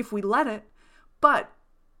can if we let it, but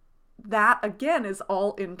that again is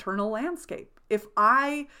all internal landscape. If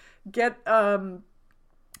I get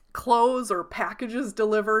clothes or packages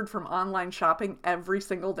delivered from online shopping every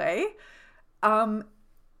single day,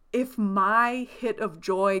 if my hit of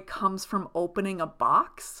joy comes from opening a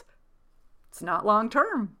box, it's not long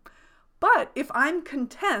term. But if I'm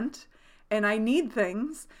content and I need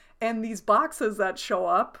things, and these boxes that show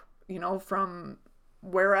up, from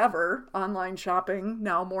wherever, online shopping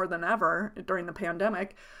now more than ever during the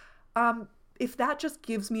pandemic, if that just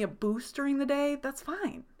gives me a boost during the day, that's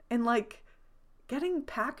fine. And like, getting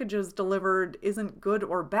packages delivered isn't good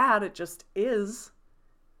or bad. It just is.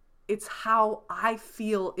 It's how I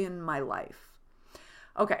feel in my life.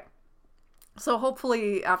 Okay. So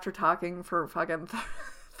hopefully after talking for fucking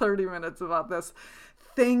 30 minutes about this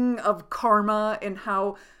thing of karma and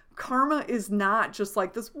how karma is not just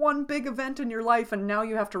like this one big event in your life and now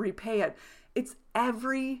you have to repay it. It's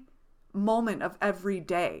every moment of every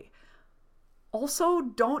day. Also,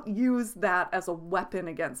 don't use that as a weapon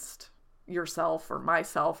against yourself or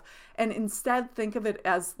myself, and instead think of it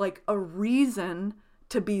as like a reason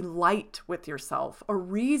to be light with yourself, a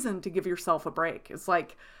reason to give yourself a break. It's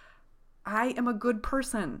like, I am a good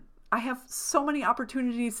person. I have so many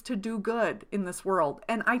opportunities to do good in this world,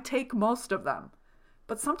 and I take most of them.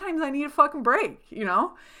 But sometimes I need a fucking break,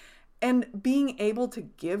 And being able to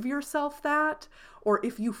give yourself that, or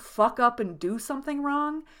if you fuck up and do something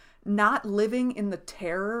wrong, not living in the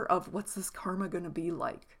terror of what's this karma going to be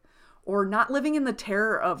like, or not living in the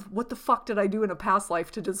terror of what the fuck did I do in a past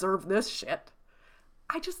life to deserve this shit.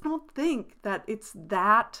 I just don't think that it's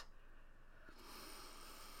that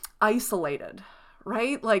isolated,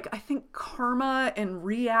 right? Like, I think karma and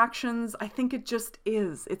reactions, I think it just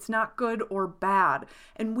is. It's not good or bad.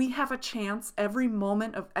 And we have a chance every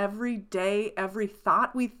moment of every day, every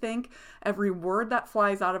thought we think, every word that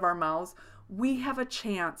flies out of our mouths, we have a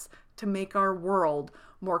chance to make our world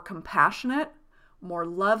more compassionate, more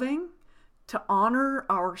loving, to honor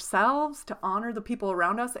ourselves, to honor the people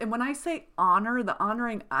around us. And when I say honor, the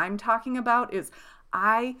honoring I'm talking about is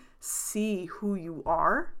I see who you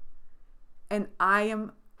are and I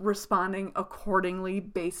am responding accordingly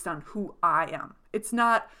based on who I am. It's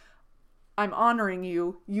not, I'm honoring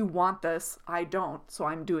you, you want this, I don't, so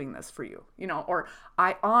I'm doing this for you, or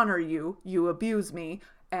I honor you, you abuse me,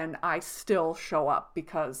 and I still show up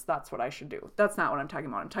because that's what I should do. That's not what I'm talking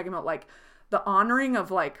about. I'm talking about like the honoring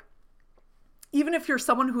of like, even if you're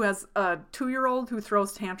someone who has a 2-year-old who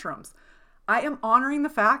throws tantrums, I am honoring the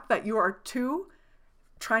fact that you are 2,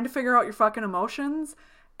 trying to figure out your fucking emotions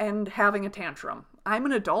and having a tantrum. I'm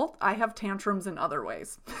an adult. I have tantrums in other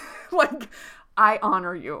ways. Like, I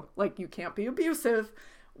honor you. Like, you can't be abusive.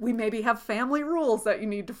 We maybe have family rules that you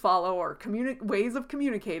need to follow or ways of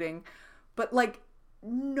communicating. But like,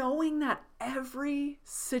 knowing that every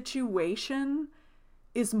situation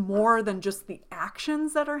is more than just the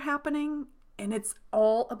actions that are happening, and it's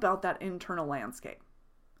all about that internal landscape.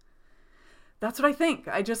 That's what I think.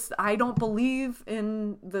 I don't believe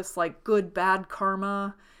in this like good, bad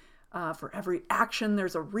karma. For every action,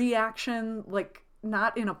 there's a reaction, like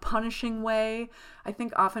not in a punishing way. I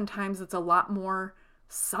think oftentimes it's a lot more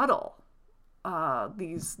subtle.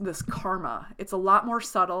 This karma, it's a lot more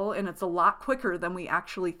subtle and it's a lot quicker than we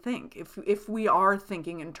actually think if we are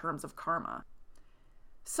thinking in terms of karma.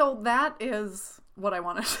 So that is what I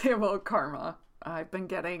want to say about karma. I've been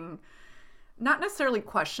getting not necessarily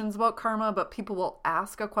questions about karma, but people will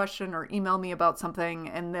ask a question or email me about something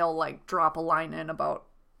and they'll like drop a line in about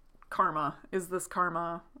karma. Is this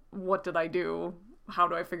karma? What did I do? How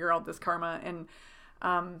do I figure out this karma? And,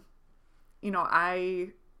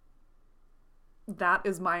 that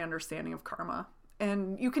is my understanding of karma.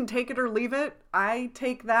 And you can take it or leave it. I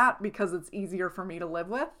take that because it's easier for me to live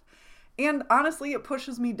with. And honestly, it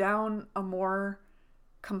pushes me down a more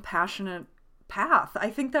compassionate path. I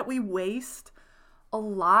think that we waste a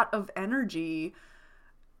lot of energy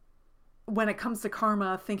when it comes to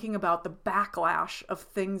karma, thinking about the backlash of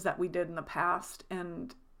things that we did in the past.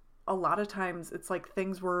 And a lot of times it's like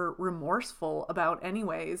things we're remorseful about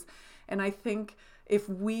anyways. And I think if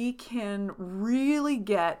we can really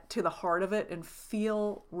get to the heart of it and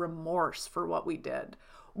feel remorse for what we did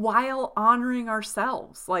while honoring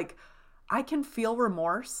ourselves, like I can feel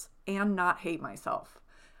remorse and not hate myself.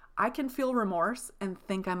 I can feel remorse and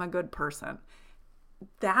think I'm a good person.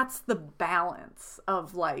 That's the balance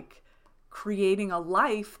of like creating a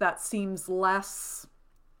life that seems less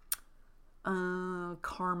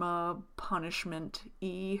karma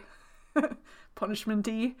punishment-y.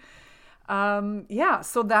 Punishment-y.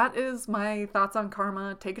 So that is my thoughts on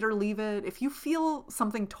karma. Take it or leave it. If you feel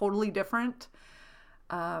something totally different,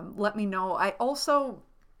 let me know. I also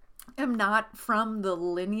am not from the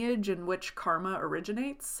lineage in which karma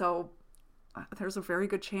originates, so there's a very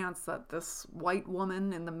good chance that this white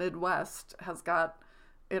woman in the Midwest has got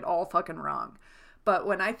it all fucking wrong. But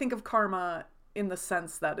when I think of karma in the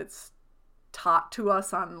sense that it's taught to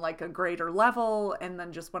us on like a greater level, and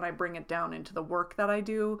then just when I bring it down into the work that I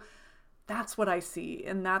do, that's what I see.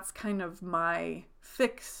 And that's kind of my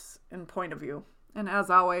fix and point of view. And as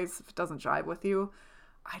always, if it doesn't jive with you,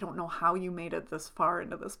 I don't know how you made it this far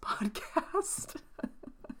into this podcast.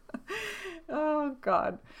 Oh,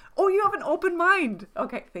 God. Oh, you have an open mind.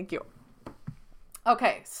 Okay, thank you.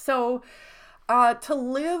 Okay, so to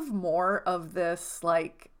live more of this,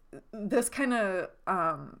 like, this kind of,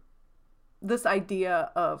 this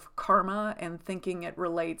idea of karma and thinking it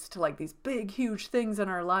relates to, like, these big, huge things in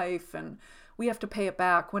our life and we have to pay it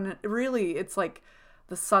back, when it's like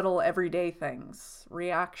the subtle everyday things.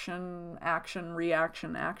 Reaction, action,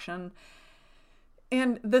 reaction, action.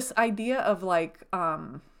 And this idea of, like,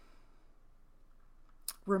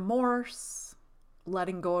 remorse,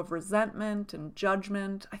 letting go of resentment and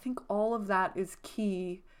judgment. I think all of that is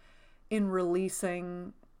key in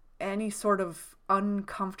releasing any sort of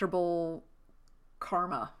uncomfortable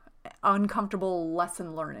karma, uncomfortable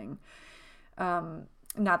lesson learning.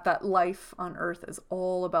 Not that life on earth is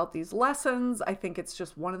all about these lessons. I think it's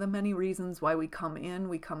just one of the many reasons why we come in.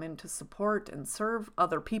 We come in to support and serve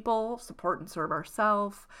other people, support and serve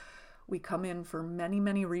ourselves. We come in for many,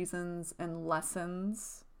 many reasons, and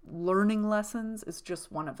lessons, learning lessons is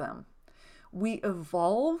just one of them. We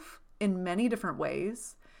evolve in many different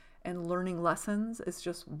ways, and learning lessons is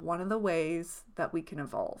just one of the ways that we can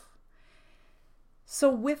evolve. So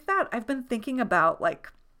with that, I've been thinking about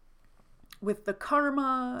like with the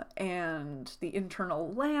karma and the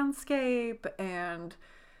internal landscape and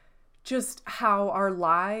just how our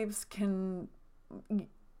lives can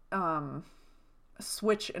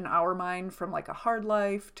switch in our mind from like a hard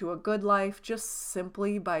life to a good life just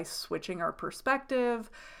simply by switching our perspective,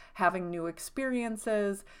 having new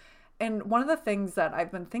experiences. And one of the things that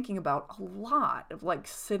I've been thinking about a lot of like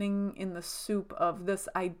sitting in the soup of this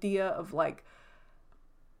idea of like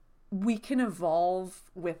we can evolve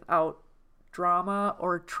without drama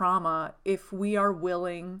or trauma if we are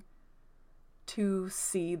willing to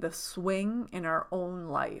see the swing in our own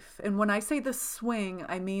life. And when I say the swing,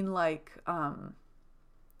 I mean like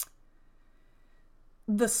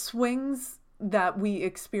the swings that we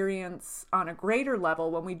experience on a greater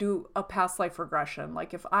level when we do a past life regression.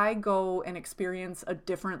 Like if I go and experience a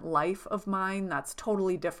different life of mine that's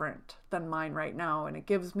totally different than mine right now, and it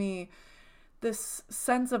gives me this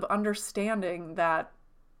sense of understanding that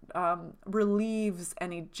relieves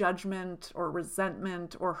any judgment or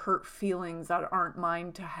resentment or hurt feelings that aren't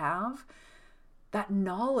mine to have. That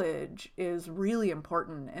knowledge is really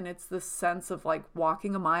important. And it's this sense of like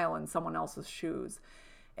walking a mile in someone else's shoes.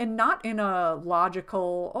 And not in a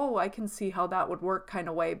logical, oh, I can see how that would work kind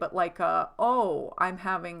of way, but like oh, I'm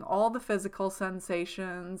having all the physical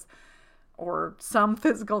sensations or some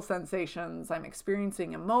physical sensations. I'm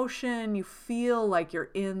experiencing emotion. You feel like you're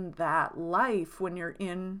in that life when you're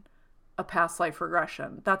in a past life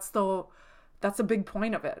regression. That's a big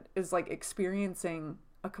point of it, is like experiencing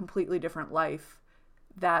a completely different life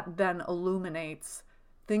that then illuminates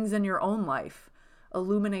things in your own life,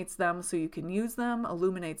 illuminates them so you can use them,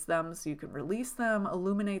 illuminates them so you can release them,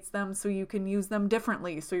 illuminates them so you can use them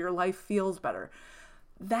differently, so your life feels better.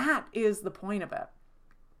 That is the point of it.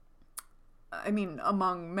 I mean,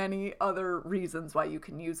 among many other reasons why you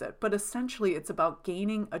can use it. But essentially, it's about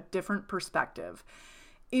gaining a different perspective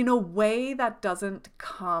in a way that doesn't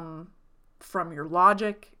come from your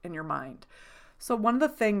logic and your mind. So one of the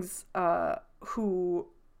things who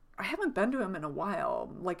I haven't been to him in a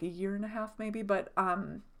while, like a year and a half maybe, but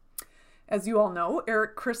as you all know,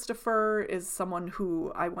 Eric Christopher is someone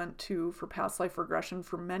who I went to for past life regression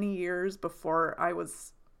for many years before I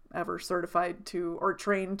was ever certified to or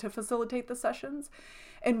trained to facilitate the sessions.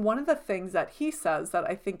 And one of the things that he says that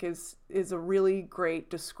I think is a really great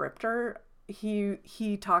descriptor,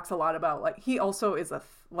 he talks a lot about, like, he also is a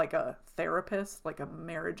therapist, like a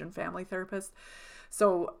marriage and family therapist.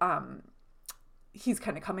 So he's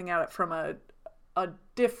kind of coming at it from a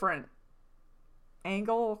different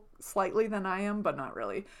angle slightly than I am, but not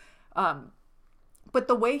really. But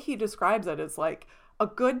the way he describes it is like, a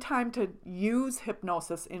good time to use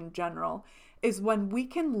hypnosis in general is when we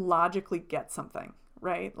can logically get something,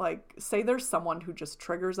 right? Like, say there's someone who just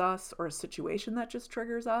triggers us or a situation that just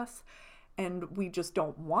triggers us, and we just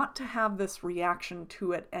don't want to have this reaction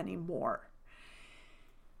to it anymore.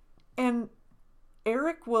 And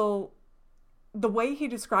Eric the way he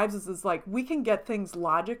describes this is like, we can get things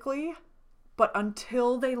logically, but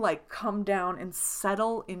until they like come down and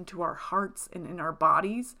settle into our hearts and in our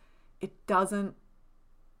bodies, it doesn't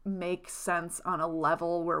make sense on a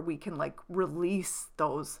level where we can like release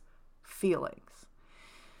those feelings.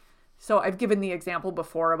 So I've given the example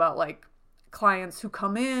before about like clients who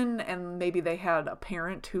come in and maybe they had a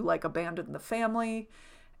parent who like abandoned the family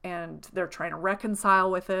and they're trying to reconcile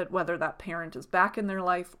with it, whether that parent is back in their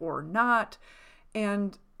life or not.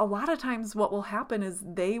 And a lot of times what will happen is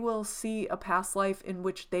they will see a past life in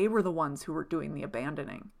which they were the ones who were doing the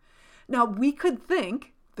abandoning. Now we could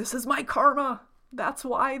think, this is my karma. That's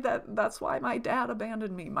why my dad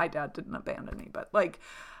abandoned me. My dad didn't abandon me, but like,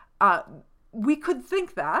 we could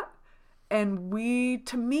think that. And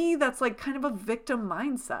to me, that's like kind of a victim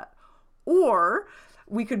mindset. Or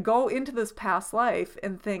we could go into this past life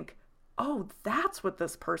and think, oh, that's what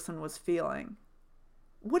this person was feeling.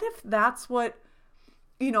 What if that's what,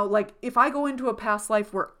 like if I go into a past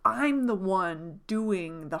life where I'm the one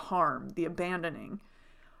doing the harm, the abandoning,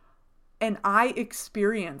 and I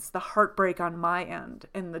experience the heartbreak on my end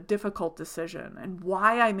and the difficult decision and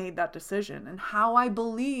why I made that decision and how I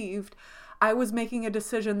believed I was making a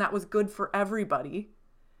decision that was good for everybody,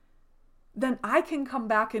 then I can come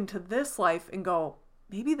back into this life and go,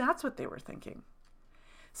 maybe that's what they were thinking.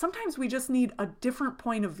 sometimes we just need a different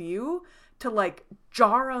point of view to like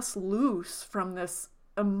jar us loose from this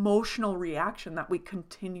emotional reaction that we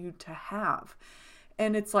continue to have.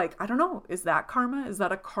 And it's like, I don't know, is that karma? Is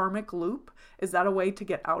that a karmic loop? Is that a way to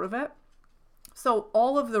get out of it? So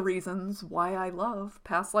all of the reasons why I love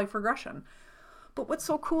past life regression. But what's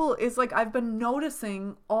so cool is like I've been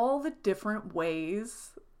noticing all the different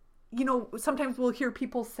ways, you know, sometimes we'll hear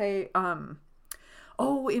people say,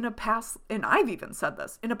 oh, in a past, and I've even said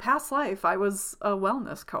this, in a past life, I was a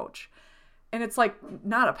wellness coach. And it's like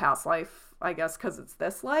not a past life, I guess, because it's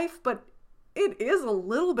this life, but it is a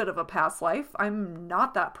little bit of a past life. I'm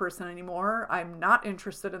not that person anymore. I'm not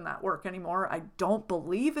interested in that work anymore. I don't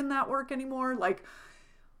believe in that work anymore. Like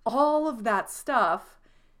all of that stuff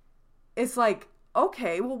is like,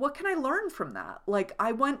 okay, well, what can I learn from that? Like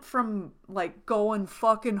I went from like going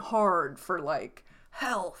fucking hard for like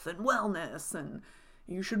health and wellness and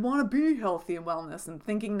you should want to be healthy and wellness and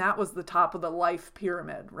thinking that was the top of the life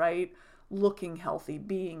pyramid, right? Looking healthy,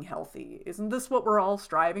 being healthy. Isn't this what we're all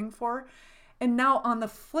striving for? And now on the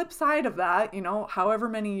flip side of that, you know, however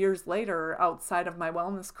many years later outside of my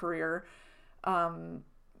wellness career,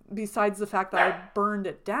 besides the fact that I burned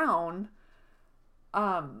it down,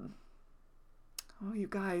 oh, you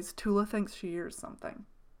guys, Tula thinks she hears something.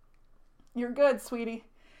 You're good, sweetie.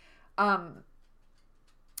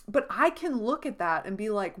 But I can look at that and be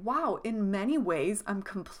like, wow, in many ways, I'm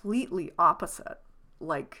completely opposite.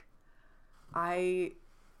 Like, I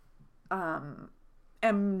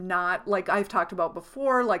am not, like I've talked about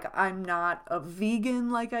before, like I'm not a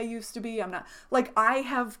vegan like I used to be. I'm not, like I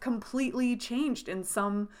have completely changed in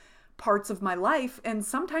some parts of my life. And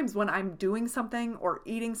sometimes when I'm doing something or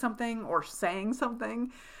eating something or saying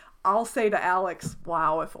something, I'll say to Alex,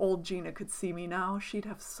 wow, if old Gina could see me now, she'd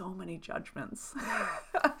have so many judgments.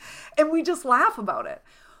 And we just laugh about it.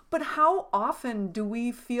 But how often do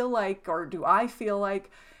we feel like, or do I feel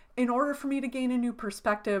like, in order for me to gain a new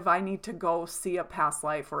perspective, I need to go see a past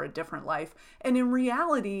life or a different life? And in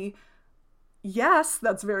reality, yes,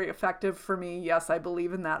 that's very effective for me. Yes, I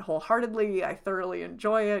believe in that wholeheartedly. I thoroughly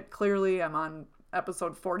enjoy it. Clearly, I'm on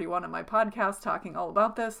episode 41 of my podcast talking all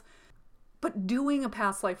about this. But doing a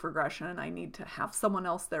past life regression, I need to have someone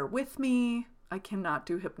else there with me. I cannot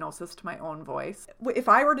do hypnosis to my own voice. If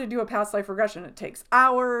I were to do a past life regression, it takes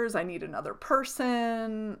hours. I need another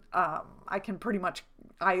person.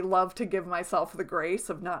 I love to give myself the grace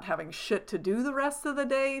of not having shit to do the rest of the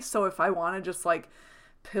day. So if I want to just like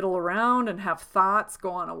piddle around and have thoughts,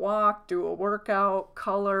 go on a walk, do a workout,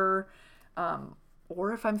 color,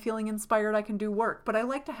 or if I'm feeling inspired, I can do work. But I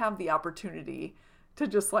like to have the opportunity to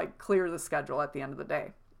just like clear the schedule at the end of the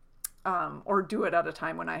day. Or do it at a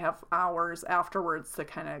time when I have hours afterwards to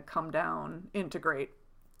kind of come down, integrate.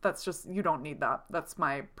 That's just, you don't need that. That's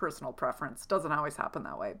my personal preference. Doesn't always happen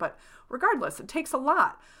that way. But regardless, it takes a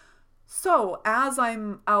lot. So as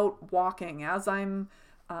I'm out walking, I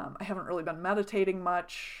haven't really been meditating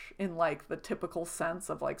much in like the typical sense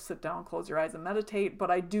of like sit down, close your eyes and meditate. But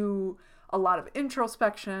I do a lot of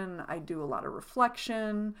introspection. I do a lot of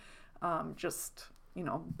reflection. Just, you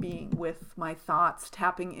know, being with my thoughts,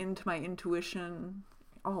 tapping into my intuition,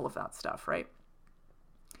 all of that stuff, right?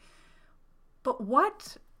 But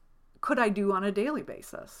what could I do on a daily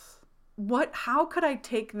basis? How could I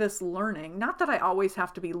take this learning? Not that I always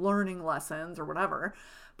have to be learning lessons or whatever,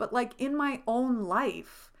 but like in my own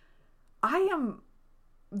life, I am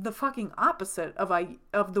the fucking opposite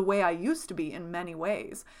of the way I used to be in many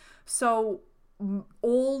ways. So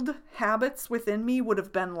old habits within me would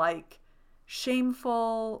have been like,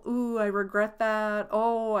 shameful. Ooh, I regret that.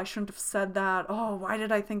 Oh, I shouldn't have said that. Oh, why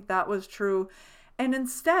did I think that was true? And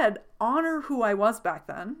instead, honor who I was back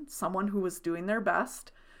then. Someone who was doing their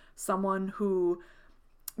best. Someone who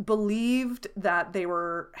believed that they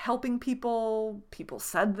were helping people. People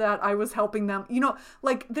said that I was helping them. You know,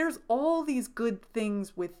 like there's all these good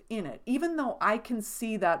things within it. Even though I can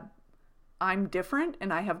see that I'm different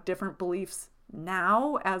and I have different beliefs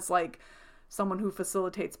now as like someone who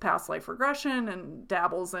facilitates past life regression and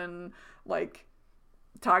dabbles in like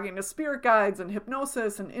talking to spirit guides and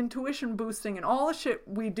hypnosis and intuition boosting and all the shit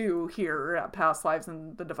we do here at Past Lives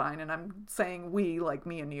and the Divine. And I'm saying we, like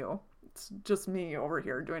me and you. It's just me over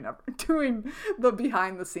here doing the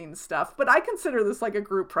behind the scenes stuff. But I consider this like a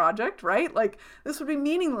group project, right? Like this would be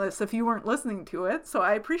meaningless if you weren't listening to it. So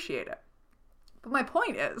I appreciate it. But my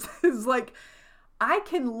point is like, I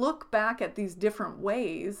can look back at these different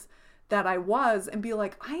ways that I was and be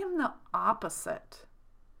like, I am the opposite.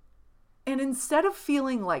 And instead of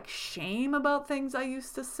feeling like shame about things I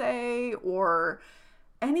used to say or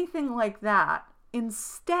anything like that,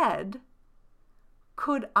 instead,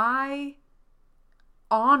 could I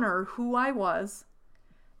honor who I was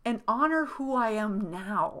and honor who I am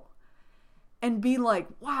now and be like,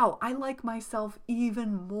 wow, I like myself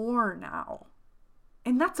even more now.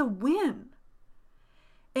 And that's a win.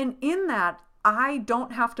 And in that, I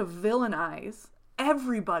don't have to villainize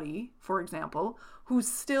everybody, for example, who's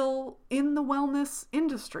still in the wellness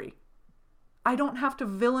industry. I don't have to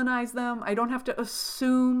villainize them. I don't have to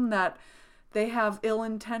assume that they have ill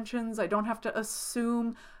intentions. I don't have to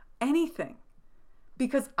assume anything.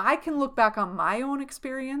 Because I can look back on my own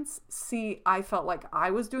experience, see I felt like I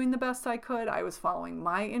was doing the best I could. I was following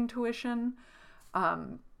my intuition,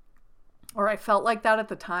 or I felt like that at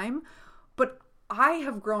the time. But I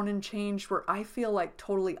have grown and changed where I feel like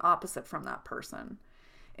totally opposite from that person.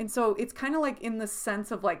 And so it's kind of like in the sense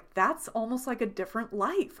of like, that's almost like a different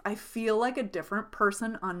life. I feel like a different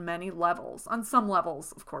person on many levels. On some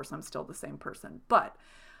levels, of course, I'm still the same person, but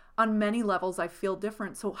on many levels, I feel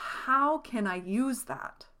different. So how can I use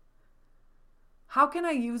that? How can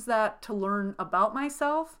I use that to learn about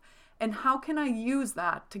myself? And how can I use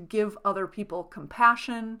that to give other people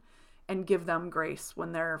compassion and give them grace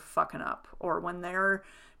when they're fucking up or when they're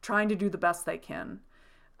trying to do the best they can?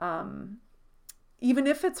 Even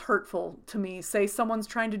if it's hurtful to me, say someone's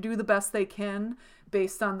trying to do the best they can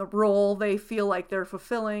based on the role they feel like they're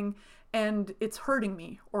fulfilling, and it's hurting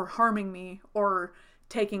me or harming me or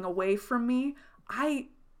taking away from me, I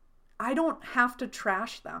don't have to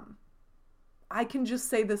trash them. I can just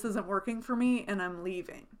say this isn't working for me and I'm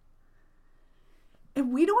leaving.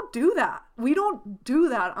 And we don't do that. We don't do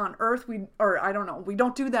that on Earth. We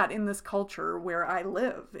don't do that in this culture where I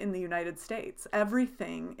live in the United States.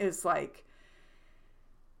 Everything is like,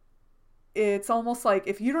 it's almost like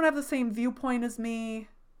if you don't have the same viewpoint as me,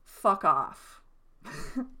 fuck off.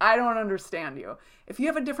 I don't understand you. If you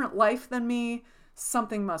have a different life than me,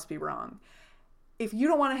 something must be wrong. If you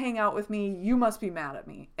don't want to hang out with me, you must be mad at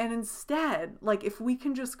me. And instead, like if we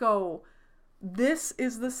can just go, this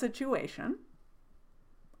is the situation.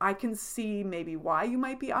 I can see maybe why you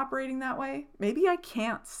might be operating that way. Maybe I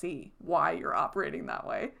can't see why you're operating that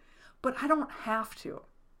way, but I don't have to.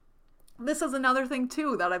 This is another thing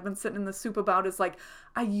too that I've been sitting in the soup about is like,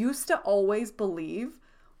 I used to always believe,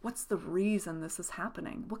 what's the reason this is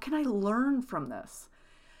happening? What can I learn from this?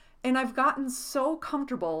 And I've gotten so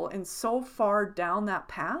comfortable and so far down that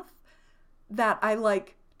path that I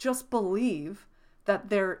like just believe that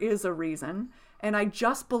there is a reason. And I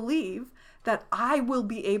just believe that I will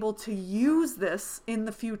be able to use this in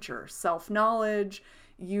the future. Self-knowledge,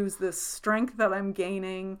 use this strength that I'm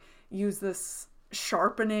gaining, use this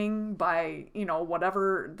sharpening by,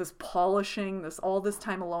 whatever, this polishing, all this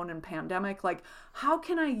time alone in pandemic. Like, how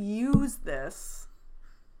can I use this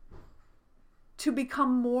to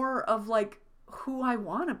become more of like who I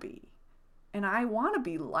want to be? And I want to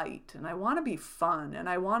be light and I want to be fun and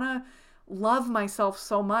I want to love myself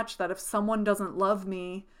so much that if someone doesn't love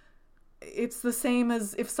me, it's the same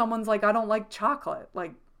as if someone's like, I don't like chocolate.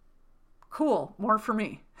 Like, cool, more for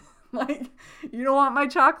me. Like, you don't want my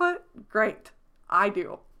chocolate? Great. I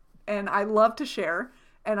do. And I love to share,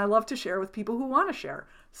 and I love to share with people who want to share.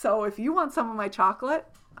 So if you want some of my chocolate,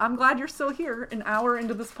 I'm glad you're still here an hour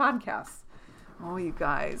into this podcast. Oh, you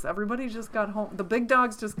guys, everybody just got home. The big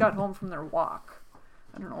dogs just got home from their walk.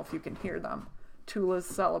 I don't know if you can hear them. Tula's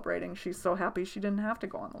celebrating. She's so happy she didn't have to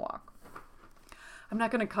go on the walk. I'm not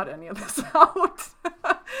going to cut any of this out.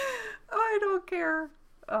 I don't care.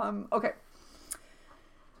 Okay.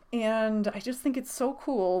 And I just think it's so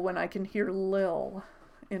cool when I can hear Lil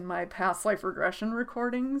in my past life regression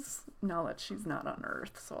recordings now that she's not on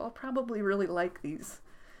Earth. So I'll probably really like these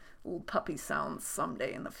little puppy sounds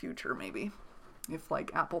someday in the future, maybe. If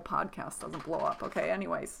like Apple Podcast doesn't blow up. Okay,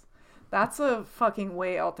 anyways. That's a fucking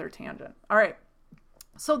way out there tangent. All right.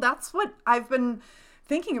 So that's what I've been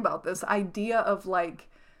thinking about, this idea of like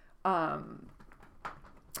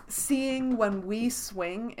seeing when we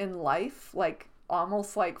swing in life, like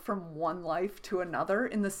almost like from one life to another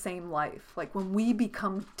in the same life. Like when we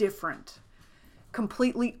become different,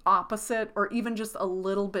 completely opposite, or even just a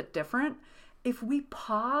little bit different, if we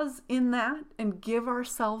pause in that and give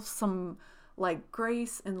ourselves some like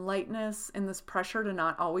grace and lightness and this pressure to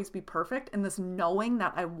not always be perfect and this knowing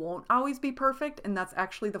that I won't always be perfect and that's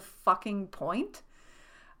actually the fucking point,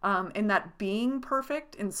 and that being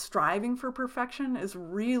perfect and striving for perfection is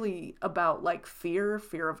really about like fear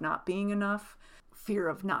of not being enough, fear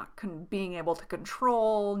of not being able to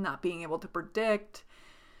control, not being able to predict.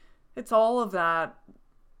 It's all of that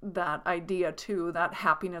idea too, that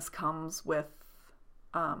happiness comes with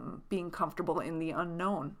being comfortable in the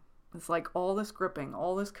unknown. It's like all this gripping,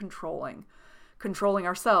 all this controlling. controlling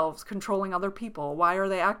ourselves, controlling other people. Why are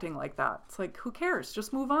they acting like that? It's like, who cares?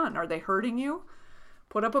 Just move on. Are they hurting you?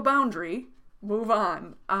 Put up a boundary, move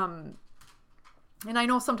on. And I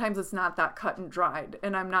know sometimes it's not that cut and dried,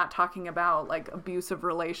 and I'm not talking about like abusive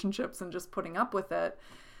relationships and just putting up with it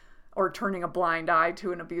or turning a blind eye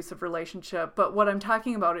to an abusive relationship. But what I'm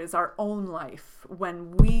talking about is our own life.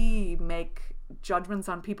 When we make judgments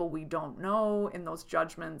on people we don't know, and those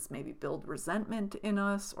judgments maybe build resentment in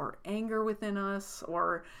us or anger within us,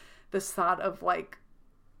 or this thought of like,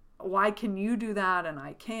 why can you do that and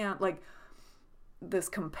I can't? Like this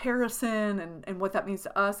comparison and what that means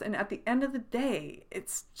to us. And at the end of the day,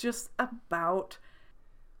 it's just about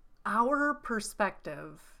our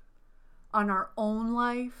perspective on our own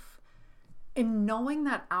life, and knowing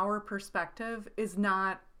that our perspective is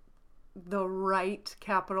not the right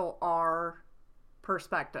capital R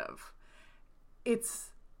perspective. It's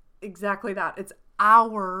exactly that. It's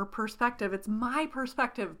our perspective. It's my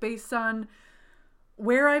perspective based on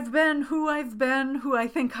where I've been, who I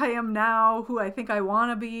think I am now, who I think I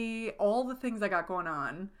want to be, all the things I got going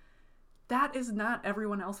on. That is not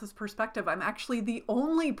everyone else's perspective. I'm actually the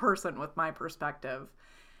only person with my perspective.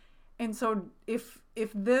 And so if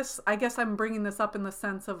this, I guess I'm bringing this up in the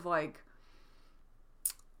sense of like,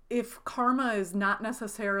 if karma is not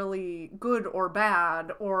necessarily good or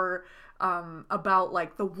bad, or about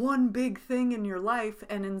like the one big thing in your life,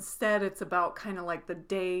 and instead it's about kind of like the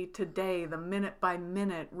day to day, the minute by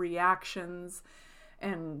minute reactions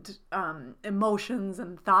and emotions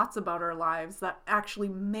and thoughts about our lives that actually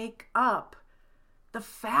make up the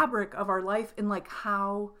fabric of our life and like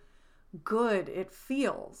how good it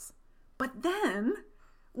feels. But then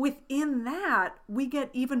within that, we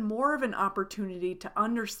get even more of an opportunity to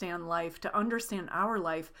understand life, to understand our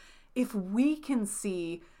life, if we can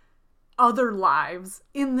see other lives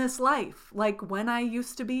in this life. Like when I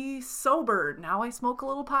used to be sober, now I smoke a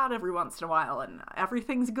little pot every once in a while and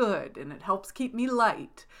everything's good and it helps keep me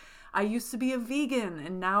light. I used to be a vegan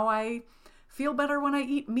and now I feel better when I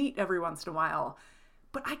eat meat every once in a while.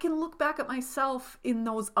 But I can look back at myself in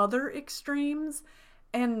those other extremes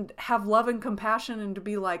and have love and compassion, and to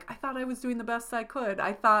be like, I thought I was doing the best I could.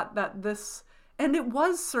 I thought that this, and it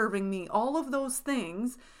was serving me. All of those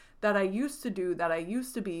things that I used to do, that I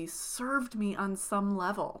used to be, served me on some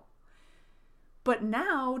level. But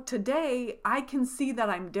now, today, I can see that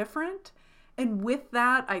I'm different. And with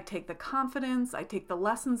that, I take the confidence, I take the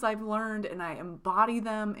lessons I've learned, and I embody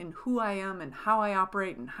them in who I am and how I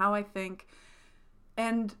operate and how I think.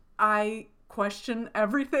 And I question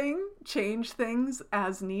everything, change things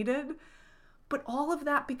as needed. But all of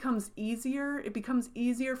that becomes easier. It becomes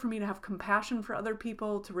easier for me to have compassion for other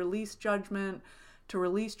people, to release judgment, to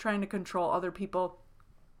release trying to control other people,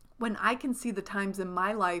 when I can see the times in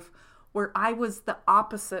my life where I was the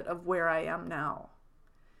opposite of where I am now.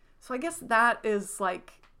 So I guess that is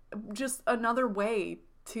like just another way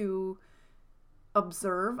to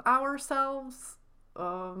observe ourselves.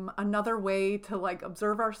 Another way to like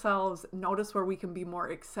observe ourselves, notice where we can be more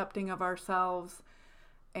accepting of ourselves,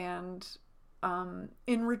 and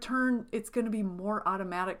in return, it's going to be more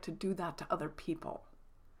automatic to do that to other people.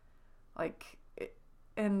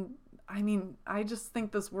 And I mean, I just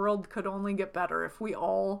think this world could only get better if we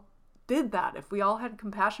all did that, if we all had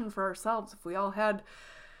compassion for ourselves, if we all had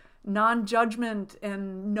non-judgment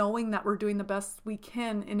and knowing that we're doing the best we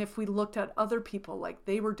can, and if we looked at other people like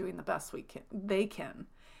they were doing the best they can,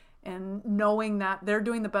 and knowing that they're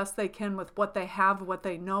doing the best they can with what they have, what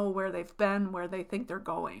they know, where they've been, where they think they're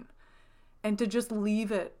going, and to just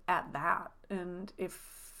leave it at that. And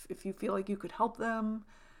if you feel like you could help them,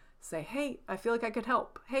 say, hey, I feel like I could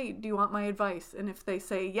help. Hey, do you want my advice? And if they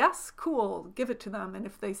say yes, cool, give it to them. And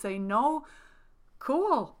if they say no,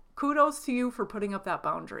 cool. Kudos to you for putting up that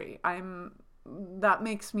boundary. That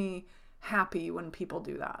makes me happy when people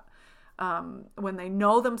do that. When they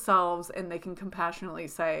know themselves and they can compassionately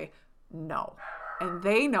say no. And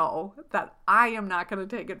they know that I am not going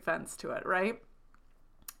to take offense to it, right?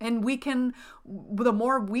 And the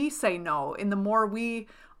more we say no, and the more we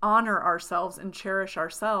honor ourselves and cherish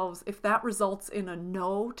ourselves, if that results in a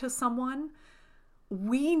no to someone,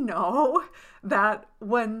 we know that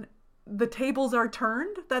when the tables are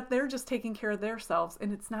turned, that they're just taking care of themselves,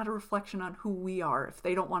 and it's not a reflection on who we are if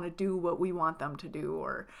they don't want to do what we want them to do,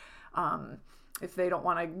 or if they don't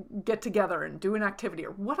want to get together and do an activity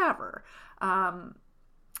or whatever.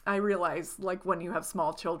 I realize, like, when you have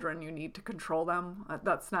small children, you need to control them.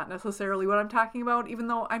 That's not necessarily what I'm talking about, even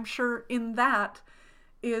though I'm sure in that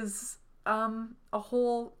is a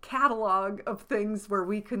whole catalog of things where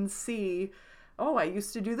we can see, oh, I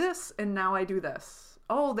used to do this and now I do this.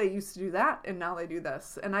 Oh, they used to do that and now they do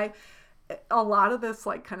this. And a lot of this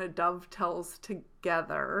like kind of dovetails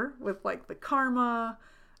together with like the karma,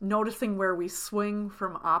 noticing where we swing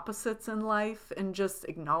from opposites in life and just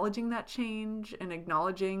acknowledging that change and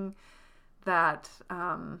acknowledging that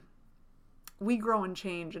we grow and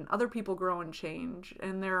change and other people grow and change.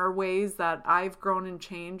 And there are ways that I've grown and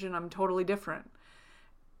changed and I'm totally different.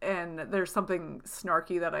 And there's something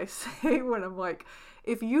snarky that I say when I'm like,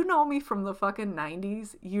 if you know me from the fucking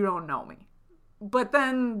 90s, you don't know me. But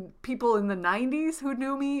then people in the 90s who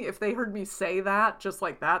knew me, if they heard me say that, just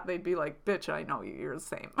like that, they'd be like, bitch, I know you, you're the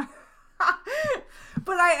same.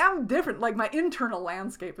 But I am different. Like my internal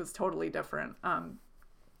landscape is totally different.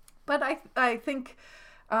 But I think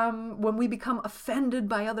when we become offended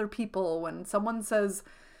by other people, when someone says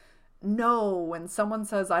no, when someone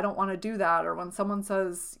says, I don't want to do that, or when someone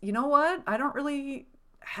says, you know what, I don't really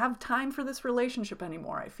have time for this relationship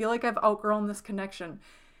anymore. I feel like I've outgrown this connection.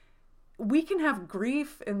 We can have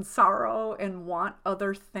grief and sorrow and want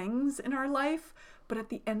other things in our life, but at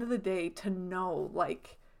the end of the day, to know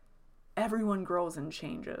like everyone grows and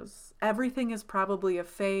changes. Everything is probably a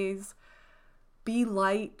phase. Be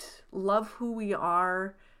light, love who we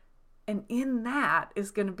are. And in that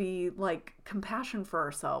is going to be like compassion for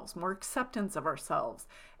ourselves, more acceptance of ourselves.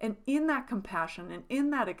 And in that compassion and in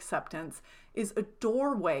that acceptance is a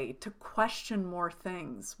doorway to question more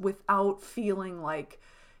things without feeling like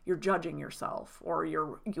you're judging yourself or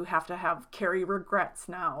you have to carry regrets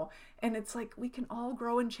now. And it's like we can all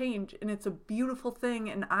grow and change, and it's a beautiful thing.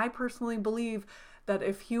 And I personally believe that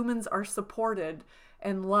if humans are supported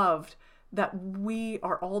and loved, that we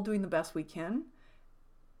are all doing the best we can.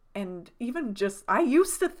 And even just, I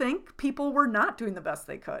used to think people were not doing the best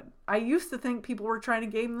they could. I used to think people were trying to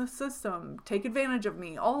game the system, take advantage of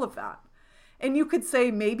me, all of that. And you could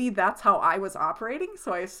say maybe that's how I was operating,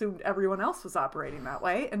 so I assumed everyone else was operating that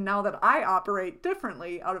way. And now that I operate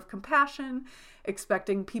differently out of compassion,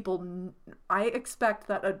 I expect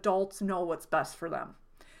that adults know what's best for them.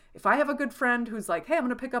 If I have a good friend who's like, hey, I'm going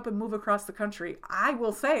to pick up and move across the country, I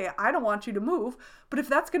will say, I don't want you to move, but if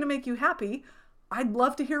that's going to make you happy, I'd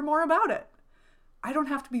love to hear more about it. I don't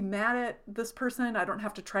have to be mad at this person. I don't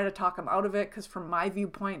have to try to talk them out of it because from my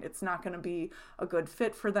viewpoint, it's not going to be a good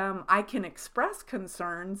fit for them. I can express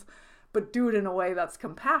concerns, but do it in a way that's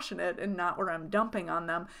compassionate and not where I'm dumping on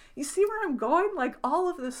them. You see where I'm going? Like all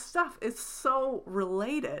of this stuff is so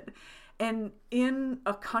related. And in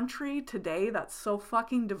a country today that's so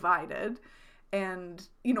fucking divided, and,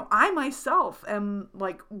 you know, I myself am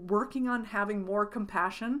like working on having more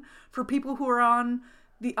compassion for people who are on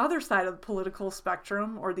the other side of the political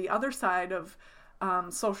spectrum or the other side of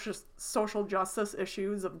social justice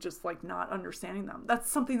issues, of just like not understanding them. That's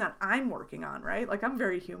something that I'm working on, right? Like I'm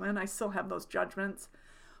very human. I still have those judgments.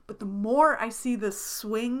 But the more I see this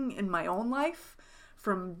swing in my own life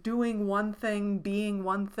from doing one thing, being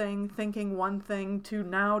one thing, thinking one thing, to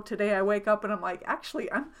now today I wake up and I'm like, actually,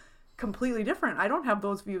 I'm completely different. I don't have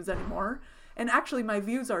those views anymore. And actually my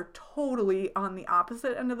views are totally on the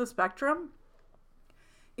opposite end of the spectrum.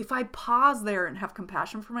 If I pause there and have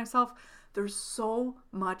compassion for myself, there's so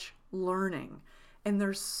much learning. And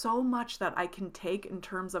there's so much that I can take in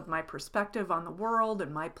terms of my perspective on the world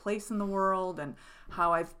and my place in the world and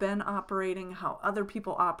how I've been operating, how other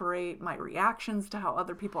people operate, my reactions to how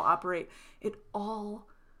other people operate. It all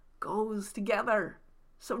goes together.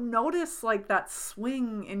 So notice like that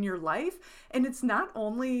swing in your life. And it's not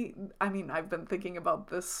only, I mean, I've been thinking about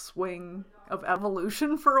this swing of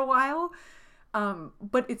evolution for a while,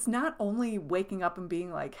 but it's not only waking up and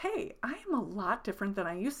being like, hey, I am a lot different than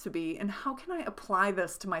I used to be. And how can I apply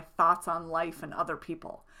this to my thoughts on life and other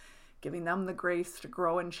people? Giving them the grace to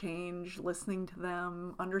grow and change, listening to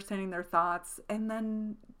them, understanding their thoughts, and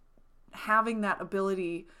then having that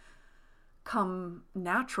ability come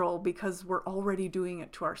natural because we're already doing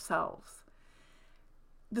it to ourselves.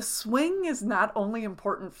 The swing is not only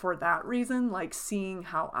important for that reason, like seeing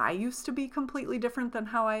how I used to be completely different than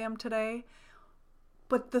how I am today,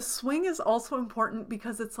 but the swing is also important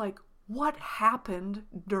because it's like, what happened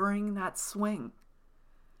during that swing?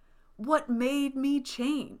 What made me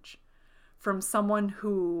change from someone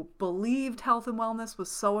who believed health and wellness was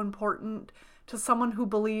so important to someone who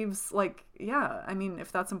believes like, yeah, I mean,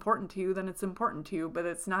 if that's important to you, then it's important to you, but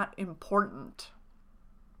it's not important,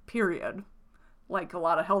 period. Like a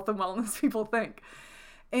lot of health and wellness people think.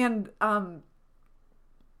 And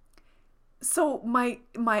so my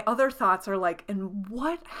other thoughts are like, and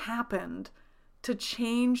what happened to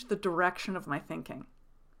change the direction of my thinking?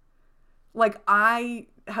 Like I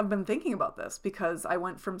have been thinking about this because I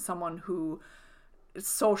went from someone who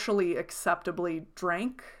socially acceptably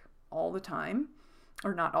drank all the time,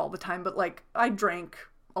 or not all the time, but like I drank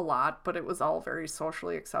a lot, but it was all very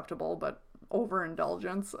socially acceptable. But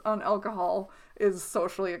overindulgence on alcohol is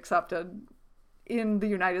socially accepted in the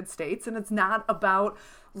United States. And it's not about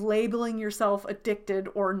labeling yourself addicted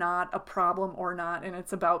or not, a problem or not. And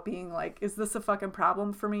it's about being like, is this a fucking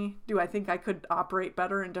problem for me? Do I think I could operate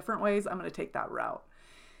better in different ways? I'm going to take that route.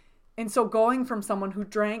 And so going from someone who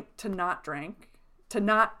drank to not drink,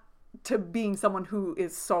 to being someone who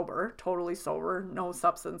is sober, totally sober, no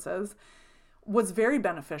substances, was very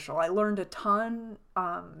beneficial. I learned a ton.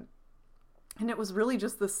 And it was really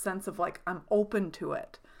just this sense of like, I'm open to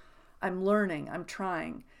it. I'm learning, I'm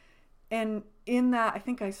trying. And in that, I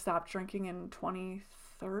think I stopped drinking in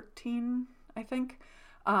 2013, I think.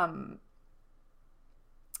 And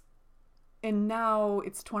now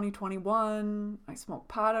it's 2021. I smoke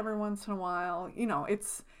pot every once in a while. You know,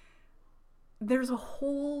 there's a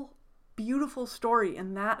whole beautiful story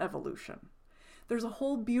in that evolution. There's a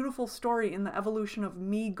whole beautiful story in the evolution of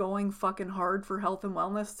me going fucking hard for health and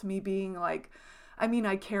wellness to me being like, I mean,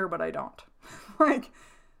 I care, but I don't. Like,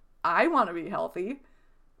 I want to be healthy,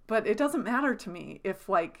 but it doesn't matter to me if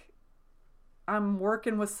like I'm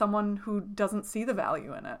working with someone who doesn't see the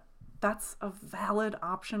value in it. That's a valid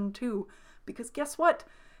option too, because guess what?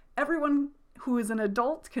 Everyone who is an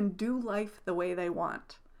adult can do life the way they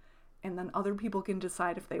want, and then other people can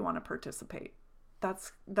decide if they want to participate.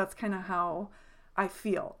 That's kind of how I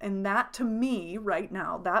feel. And that to me right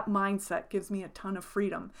now, that mindset gives me a ton of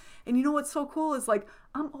freedom. And you know what's so cool is like,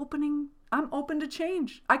 I'm open to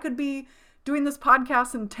change. I could be doing this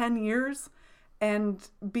podcast in 10 years and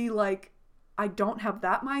be like, I don't have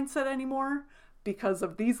that mindset anymore because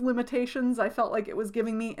of these limitations I felt like it was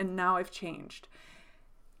giving me, and now I've changed.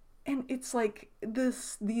 And it's like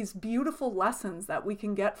these beautiful lessons that we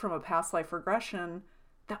can get from a past life regression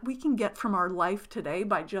that we can get from our life today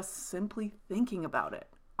by just simply thinking about it,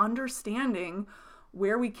 understanding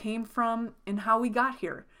where we came from and how we got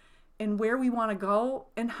here, and where we want to go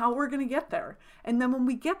and how we're going to get there. And then when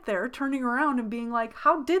we get there, turning around and being like,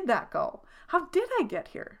 how did that go? How did I get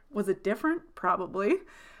here? Was it different? Probably.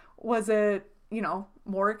 Was it,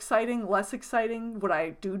 more exciting, less exciting? Would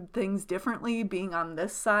I do things differently being on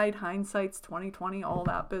this side? Hindsight's 2020, all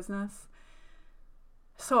that business.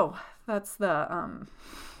 So that's the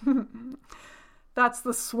that's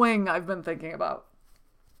the swing I've been thinking about.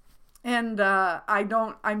 And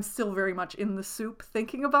I'm still very much in the soup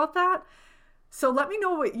thinking about that. So let me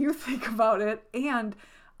know what you think about it. And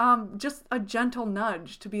just a gentle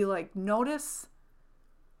nudge to be like, notice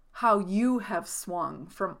how you have swung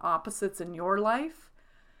from opposites in your life.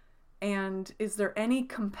 And is there any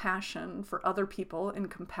compassion for other people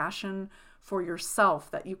and compassion for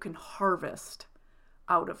yourself that you can harvest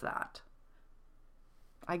out of that?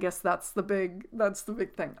 I guess that's the big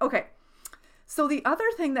thing. Okay. So the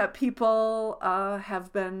other thing that people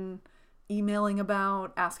have been emailing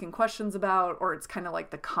about, asking questions about, or it's kind of like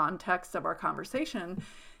the context of our conversation,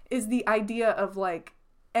 is the idea of like,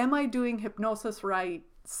 am I doing hypnosis right?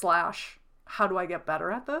 / how do I get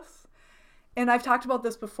better at this? And I've talked about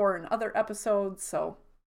this before in other episodes. So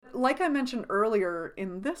like I mentioned earlier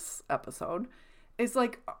in this episode, is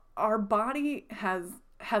like our body has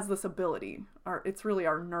this ability, it's really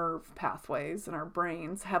our nerve pathways and our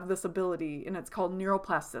brains have this ability, and it's called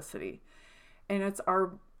neuroplasticity. And it's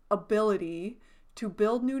our ability to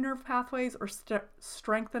build new nerve pathways or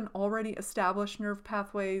strengthen already established nerve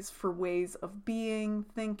pathways for ways of being,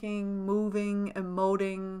 thinking, moving,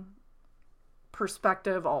 emoting,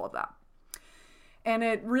 perspective, all of that. And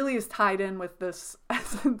it really is tied in with this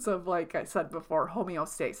essence of, like I said before,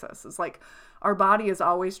 homeostasis. It's like our body is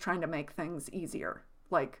always trying to make things easier.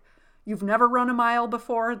 Like, you've never run a mile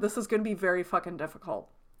before, this is going to be very fucking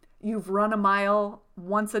difficult. You've run a mile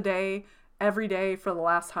once a day, every day for the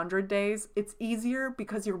last 100 days. It's easier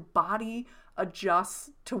because your body adjusts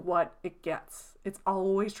to what it gets. It's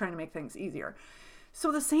always trying to make things easier.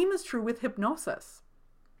 So the same is true with hypnosis.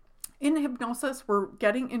 In hypnosis, we're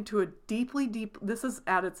getting into a this is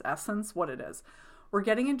at its essence what it is. We're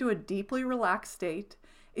getting into a deeply relaxed state.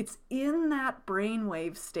 It's in that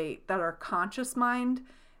brainwave state that our conscious mind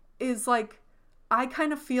is like, I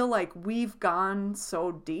kind of feel like we've gone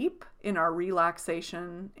so deep in our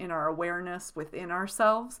relaxation, in our awareness within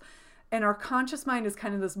ourselves. And our conscious mind is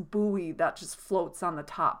kind of this buoy that just floats on the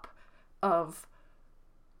top of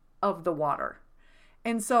the water.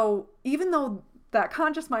 And so even though that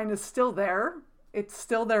conscious mind is still there, it's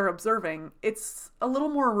still there observing, it's a little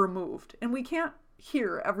more removed. And we can't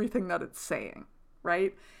hear everything that it's saying,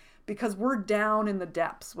 right? Because we're down in the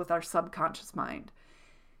depths with our subconscious mind.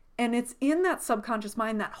 And it's in that subconscious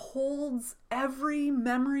mind that holds every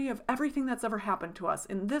memory of everything that's ever happened to us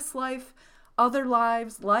in this life, other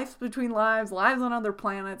lives, lives between lives, lives on other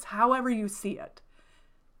planets, however you see it.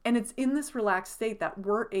 And it's in this relaxed state that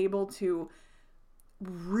we're able to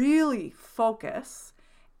really focus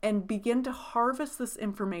and begin to harvest this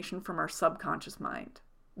information from our subconscious mind.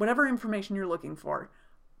 Whatever information you're looking for,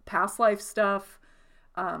 past life stuff,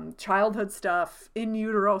 childhood stuff, in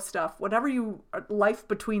utero stuff, whatever life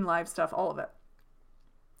between lives stuff, all of it.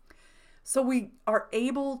 So we are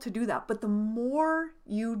able to do that. But the more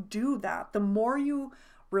you do that, the more you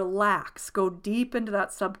relax, go deep into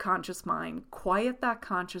that subconscious mind, quiet that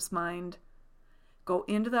conscious mind, go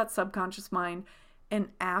into that subconscious mind and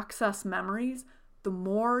access memories, the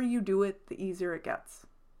more you do it, the easier it gets.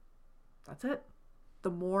 That's it.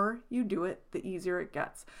 The more you do it, the easier it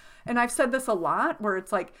gets. And I've said this a lot where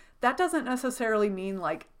it's like, that doesn't necessarily mean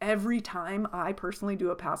like every time I personally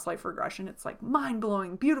do a past life regression, it's like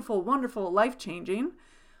mind-blowing, beautiful, wonderful, life-changing.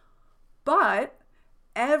 But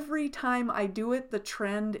every time I do it, the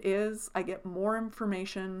trend is I get more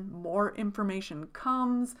information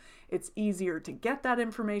comes. It's easier to get that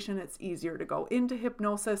information. It's easier to go into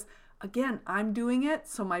hypnosis. Again, I'm doing it,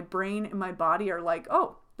 so my brain and my body are like,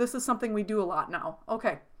 oh, this is something we do a lot now.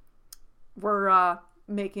 Okay, we're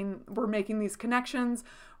making these connections.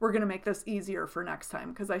 We're going to make this easier for next time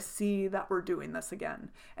because I see that we're doing this again,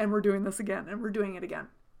 and we're doing this again, and we're doing it again.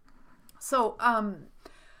 So,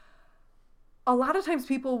 a lot of times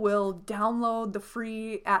people will download the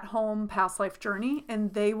free at-home past life journey,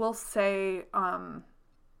 and they will say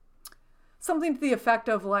something to the effect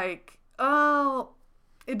of like, oh,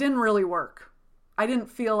 it didn't really work. I didn't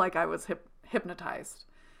feel like I was hypnotized.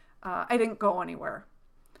 I didn't go anywhere.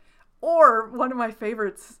 Or one of my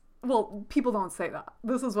favorites, well, people don't say that.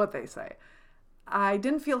 This is what they say. I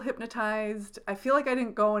didn't feel hypnotized. I feel like I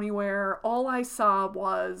didn't go anywhere. All I saw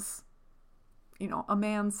was, a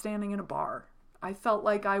man standing in a bar. I felt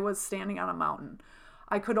like I was standing on a mountain.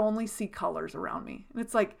 I could only see colors around me. And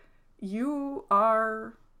it's like, you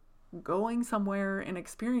are going somewhere and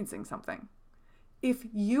experiencing something. If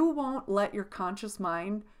you won't let your conscious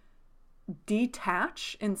mind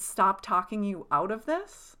detach and stop talking you out of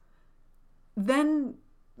this, then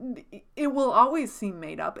it will always seem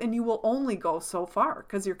made up, and you will only go so far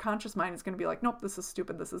because your conscious mind is going to be like, nope, this is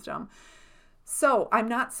stupid, this is dumb. So I'm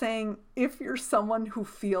not saying if you're someone who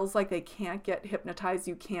feels like they can't get hypnotized,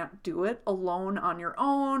 you can't do it alone on your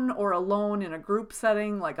own or alone in a group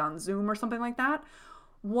setting like on Zoom or something like that.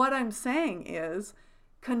 What I'm saying is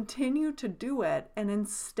continue to do it, and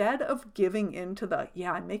instead of giving into the,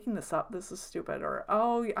 yeah, I'm making this up, this is stupid, or,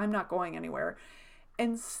 oh, I'm not going anywhere,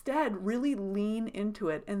 instead really lean into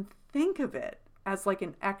it and think of it as like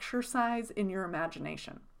an exercise in your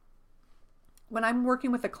imagination. When I'm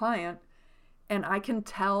working with a client and I can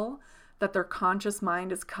tell that their conscious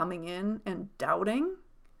mind is coming in and doubting,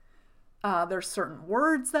 there's certain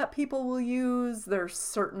words that people will use. There's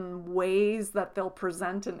certain ways that they'll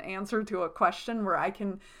present an answer to a question where I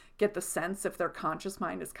can get the sense if their conscious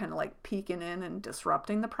mind is kind of like peeking in and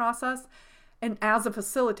disrupting the process. And as a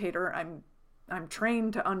facilitator, I'm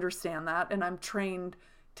trained to understand that, and I'm trained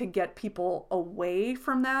to get people away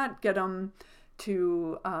from that, get them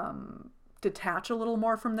to detach a little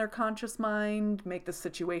more from their conscious mind, make the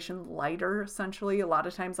situation lighter, essentially. A lot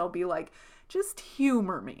of times I'll be like, just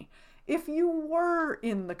humor me. If you were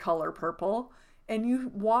in the color purple and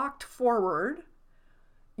you walked forward,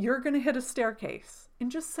 you're going to hit a staircase,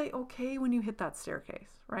 and just say, okay, when you hit that staircase,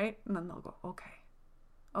 right? And then they'll go,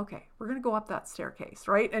 okay, we're going to go up that staircase,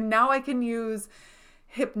 right? And now I can use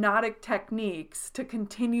hypnotic techniques to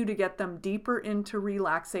continue to get them deeper into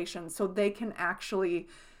relaxation so they can actually,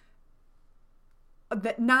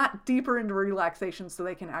 not deeper into relaxation so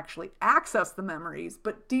they can actually access the memories,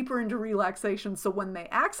 but deeper into relaxation so when they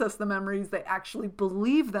access the memories, they actually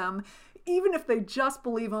believe them, even if they just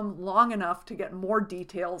believe them long enough to get more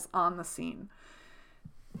details on the scene.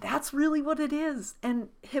 That's really what it is. And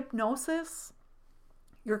hypnosis,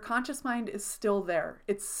 your conscious mind is still there.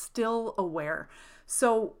 It's still aware.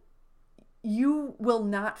 So you will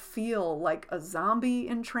not feel like a zombie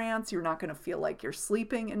in trance. You're not going to feel like you're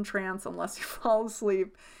sleeping in trance unless you fall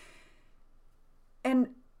asleep. And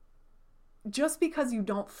just because you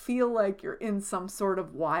don't feel like you're in some sort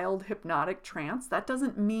of wild hypnotic trance, that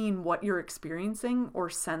doesn't mean what you're experiencing or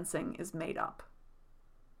sensing is made up.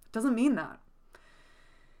 It doesn't mean that.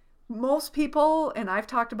 Most people, and I've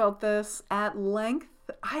talked about this at length,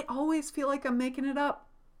 I always feel like I'm making it up.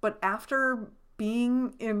 But after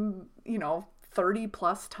being in, 30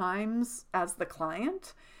 plus times as the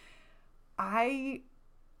client, I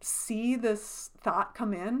see this thought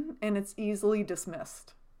come in and it's easily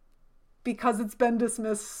dismissed because it's been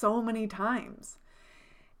dismissed so many times.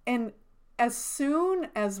 And as soon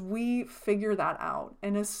as we figure that out,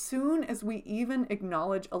 and as soon as we even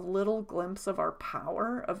acknowledge a little glimpse of our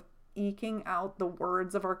power of eking out the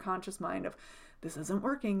words of our conscious mind of, this isn't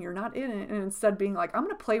working, you're not in it, and instead being like, I'm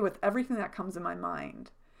going to play with everything that comes in my mind.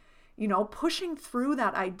 You know, pushing through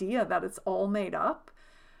that idea that it's all made up,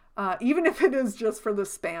 even if it is just for the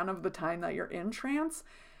span of the time that you're in trance.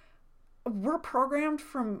 We're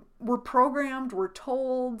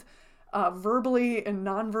told verbally and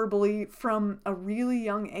non-verbally from a really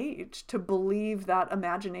young age to believe that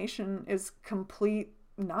imagination is complete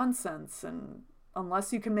nonsense, and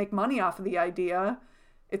unless you can make money off of the idea,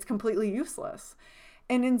 it's completely useless.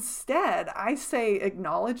 And instead, I say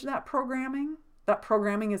acknowledge that programming. That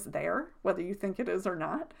programming is there, whether you think it is or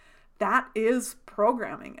not. That is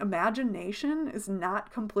programming. Imagination is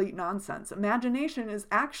not complete nonsense. Imagination is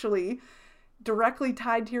actually directly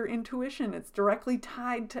tied to your intuition. It's directly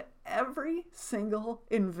tied to every single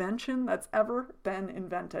invention that's ever been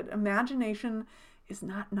invented. Imagination is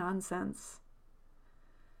not nonsense.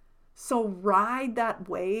 So ride that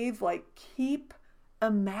wave, like keep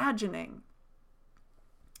imagining.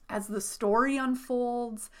 As the story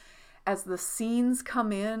unfolds, as the scenes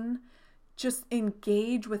come in, just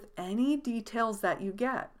engage with any details that you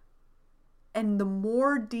get. And the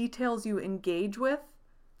more details you engage with,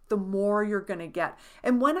 the more you're going to get.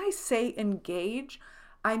 And when I say engage,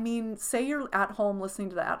 I mean, say you're at home listening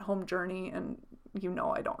to the at-home journey, and you know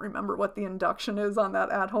I don't remember what the induction is on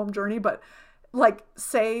that at-home journey, but like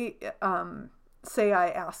say I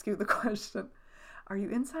ask you the question, are you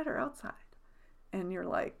inside or outside? And you're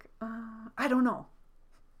like, I don't know.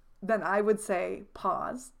 Then I would say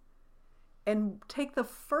pause and take the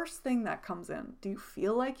first thing that comes in. Do you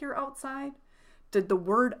feel like you're outside? Did the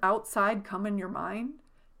word outside come in your mind?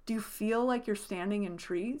 Do you feel like you're standing in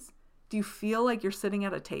trees? Do you feel like you're sitting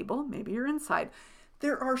at a table? Maybe you're inside.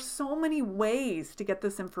 There are so many ways to get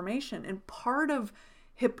this information. And part of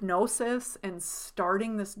hypnosis and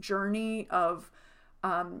starting this journey of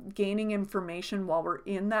gaining information while we're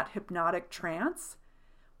in that hypnotic trance,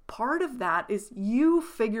 part of that is you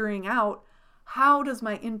figuring out, how does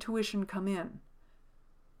my intuition come in?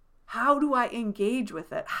 How do I engage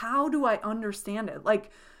with it? How do I understand it? Like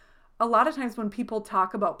a lot of times when people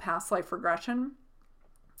talk about past life regression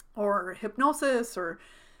or hypnosis or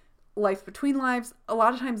life between lives, a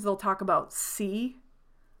lot of times they'll talk about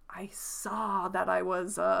I saw that I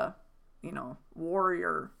was a,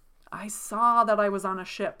 warrior. I saw that I was on a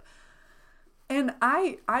ship. And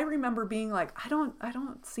I remember being like, I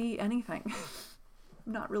don't see anything.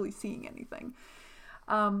 I'm not really seeing anything.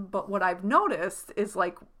 But what I've noticed is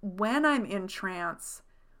like when I'm in trance,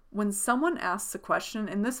 when someone asks a question,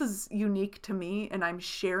 and this is unique to me and I'm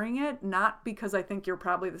sharing it, not because I think you're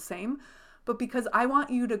probably the same, but because I want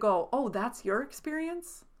you to go, oh, that's your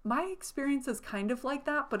experience? My experience is kind of like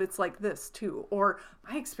that, but it's like this too. Or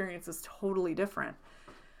my experience is totally different.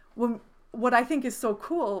 What I think is so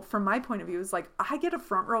cool from my point of view is like I get a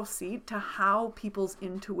front row seat to how people's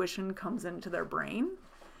intuition comes into their brain.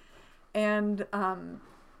 And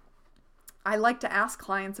I like to ask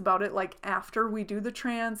clients about it like after we do the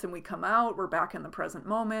trance and we come out, we're back in the present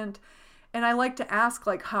moment. And I like to ask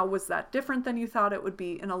like, how was that different than you thought it would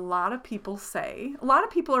be? And a lot of people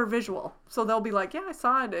are visual. So they'll be like, yeah, I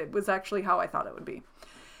saw it. It was actually how I thought it would be.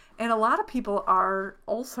 And a lot of people are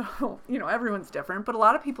also, everyone's different, but a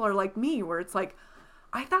lot of people are like me where it's like,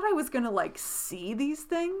 I thought I was going to like see these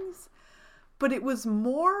things, but it was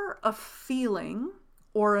more a feeling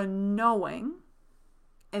or a knowing.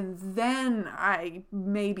 And then I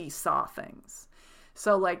maybe saw things.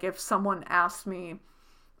 So like if someone asked me,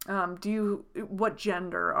 what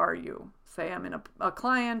gender are you? Say I'm in a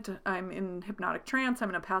client, I'm in hypnotic trance, I'm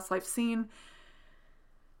in a past life scene.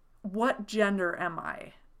 What gender am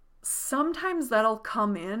I? Sometimes that'll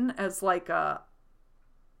come in as like I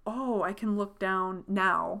can look down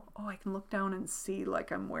now. Oh, I can look down and see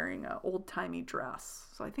like I'm wearing an old-timey dress.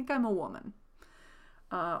 So I think I'm a woman.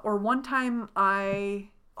 Or one time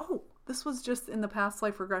this was just in the past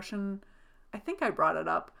life regression. I think I brought it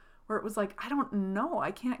up where it was like, I don't know.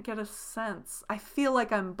 I can't get a sense. I feel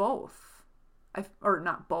like I'm both. Or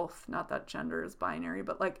not both, not that gender is binary,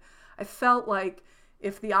 but like I felt like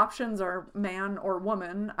if the options are man or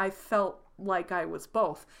woman, I felt like I was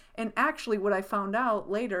both. And actually what I found out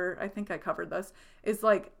later, I think I covered this, is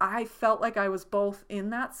like I felt like I was both in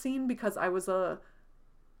that scene because I was a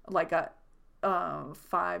 5,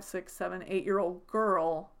 6, 7, 8-year-old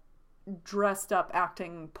girl dressed up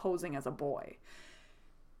posing as a boy.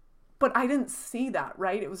 But I didn't see that,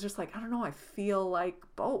 right? It was just like, I don't know, I feel like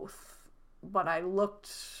both, but I looked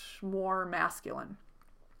more masculine.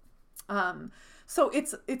 So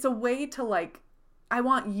it's a way to like, I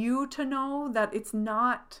want you to know that it's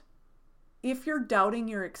not, if you're doubting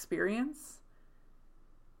your experience,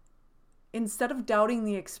 instead of doubting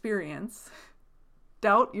the experience,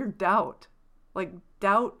 doubt your doubt. Like,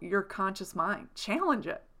 doubt your conscious mind. Challenge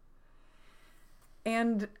it.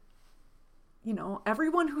 And, you know,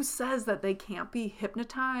 everyone who says that they can't be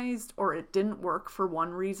hypnotized or it didn't work for one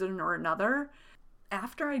reason or another,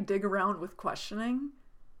 after I dig around with questioning,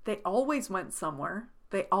 they always went somewhere.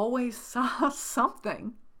 They always saw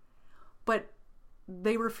something, but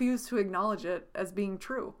they refuse to acknowledge it as being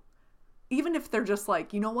true. Even if they're just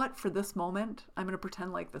like, you know what, for this moment, I'm going to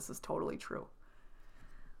pretend like this is totally true.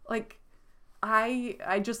 Like,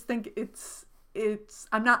 I just think it's,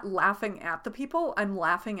 I'm not laughing at the people. I'm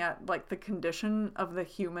laughing at like the condition of the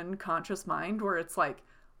human conscious mind where it's like,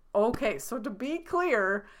 okay, so to be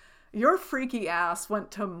clear, your freaky ass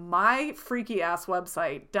went to my freaky ass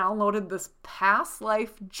website, downloaded this past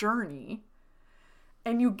life journey,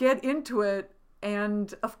 and you get into it.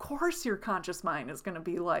 And of course your conscious mind is going to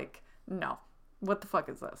be like, no, what the fuck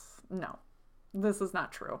is this? No, this is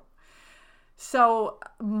not true. So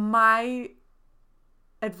my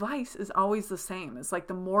advice is always the same. It's like,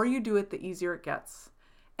 the more you do it, the easier it gets.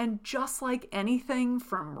 And just like anything,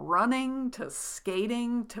 from running to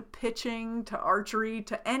skating to pitching to archery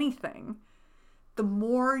to anything, the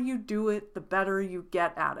more you do it, the better you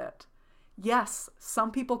get at it. Yes, some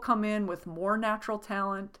people come in with more natural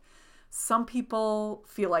talent. Some people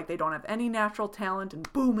feel like they don't have any natural talent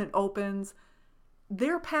and boom, it opens.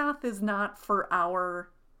 Their path is not for our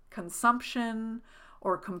consumption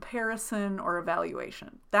or comparison or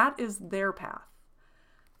evaluation. That is their path.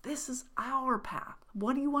 This is our path.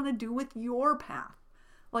 What do you want to do with your path?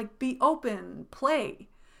 Like, be open, play.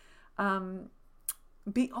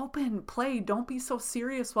 Be open, play. Don't be so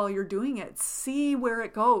serious while you're doing it. See where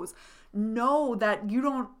it goes. Know that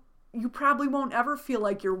you probably won't ever feel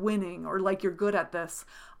like you're winning or like you're good at this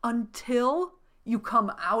until you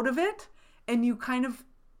come out of it and you kind of,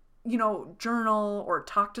 you know, journal or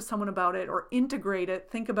talk to someone about it or integrate it,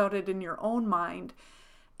 think about it in your own mind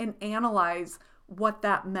and analyze what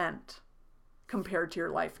that meant compared to your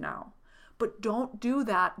life now. But don't do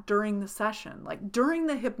that during the session. Like, during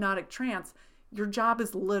the hypnotic trance, your job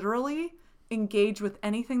is literally engage with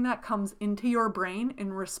anything that comes into your brain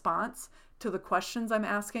in response to the questions I'm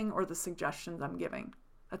asking or the suggestions I'm giving.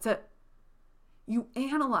 That's it. You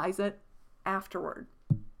analyze it afterward.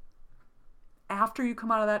 After you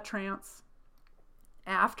come out of that trance,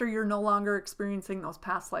 after you're no longer experiencing those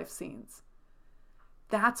past life scenes.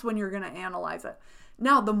 That's when you're going to analyze it.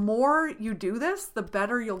 Now, the more you do this, the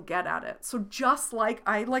better you'll get at it. So just like,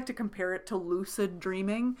 I like to compare it to lucid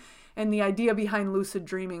dreaming. And the idea behind lucid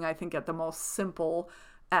dreaming, I think at the most simple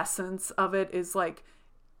essence of it is like,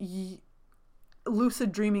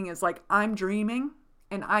 lucid dreaming is like, I'm dreaming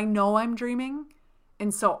and I know I'm dreaming.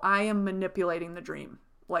 And so I am manipulating the dream.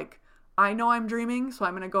 Like, I know I'm dreaming, so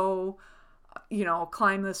I'm going to go, you know,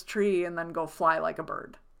 climb this tree and then go fly like a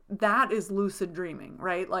bird. That is lucid dreaming,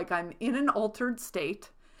 right? Like, I'm in an altered state,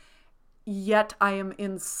 yet I am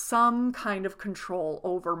in some kind of control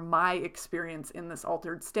over my experience in this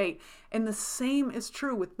altered state. And the same is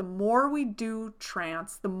true with, the more we do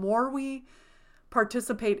trance, the more we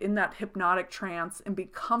participate in that hypnotic trance and be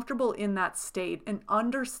comfortable in that state and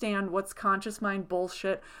understand what's conscious mind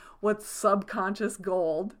bullshit, what's subconscious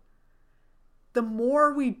gold. The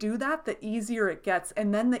more we do that, the easier it gets.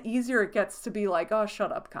 And then the easier it gets to be like, oh, shut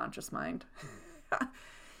up, conscious mind.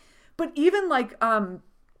 But even like,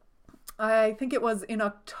 I think it was in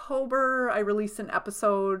October, I released an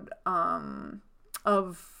episode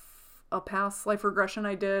of a past life regression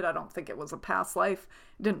I did. I don't think it was a past life.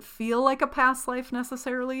 It didn't feel like a past life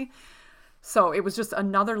necessarily. So it was just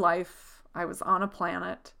another life. I was on a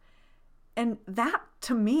planet. And that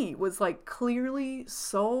to me was like clearly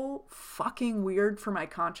so fucking weird for my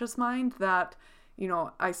conscious mind that, you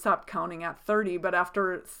know, I stopped counting at 30, but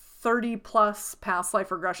after 30 plus past life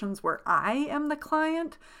regressions where I am the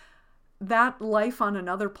client, that life on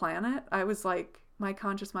another planet, I was like, my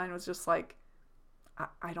conscious mind was just like,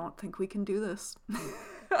 I don't think we can do this.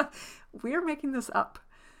 We're making this up.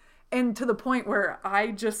 And to the point where I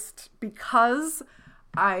just, because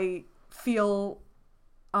I feel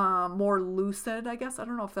more lucid, I guess. I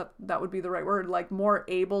don't know if that would be the right word. Like, more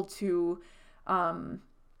able to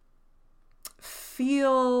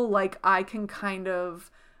feel like I can kind of,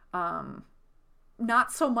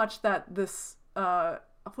 not so much that this,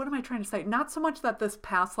 what am I trying to say? Not so much that this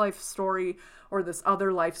past life story or this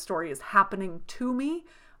other life story is happening to me.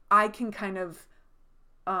 I can kind of,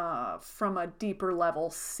 from a deeper level,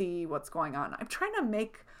 see what's going on. I'm trying to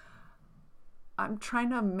make I'm trying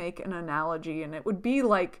to make an analogy, and it would be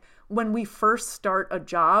like when we first start a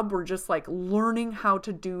job, we're just like learning how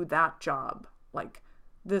to do that job, like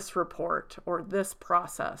this report or this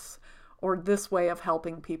process or this way of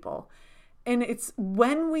helping people. And it's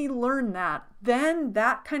when we learn that, then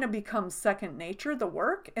that kind of becomes second nature, the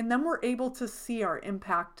work, and then we're able to see our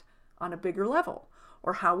impact on a bigger level,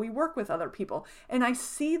 or how we work with other people. And I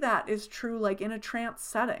see that is true like in a trance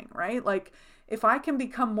setting, right? Like if I can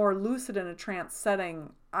become more lucid in a trance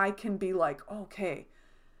setting, I can be like, okay,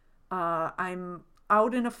 I'm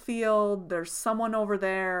out in a field, there's someone over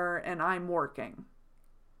there, and I'm working.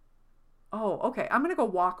 Oh, okay, I'm going to go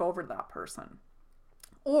walk over to that person.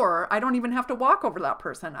 Or I don't even have to walk over that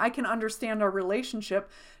person. I can understand our relationship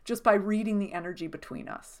just by reading the energy between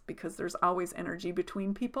us, because there's always energy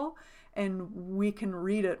between people, and we can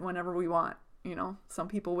read it whenever we want. You know, some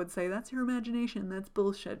people would say that's your imagination, that's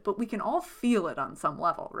bullshit, but we can all feel it on some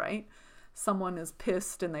level, right? Someone is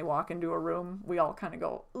pissed and they walk into a room, we all kind of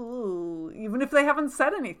go, ooh, even if they haven't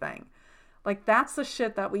said anything. Like that's the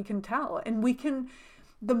shit that we can tell. And we can,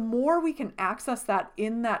 the more we can access that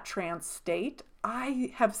in that trance state,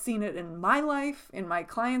 I have seen it in my life, in my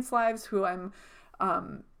clients' lives, who I'm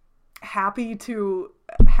happy to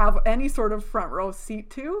have any sort of front row seat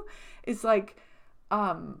to, is like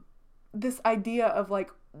this idea of like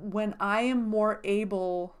when I am more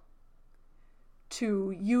able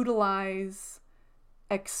to utilize,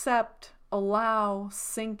 accept, allow,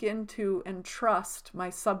 sink into, and trust my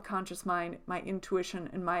subconscious mind, my intuition,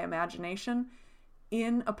 and my imagination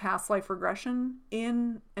in a past life regression,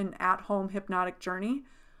 in an at-home hypnotic journey,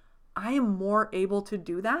 I am more able to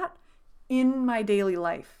do that in my daily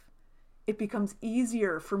life. It becomes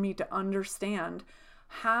easier for me to understand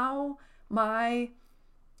how my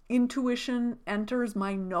intuition enters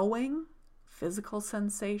my knowing, physical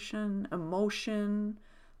sensation, emotion,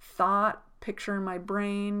 thought, picture in my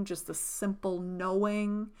brain, just a simple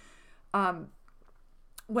knowing.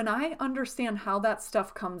 When I understand how that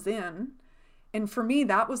stuff comes in, and for me,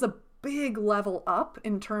 that was a big level up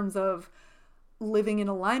in terms of living in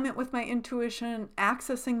alignment with my intuition,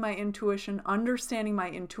 accessing my intuition, understanding my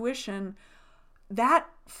intuition. That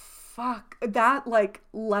like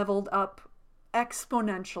leveled up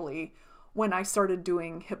exponentially when I started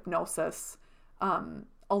doing hypnosis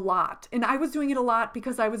a lot. And I was doing it a lot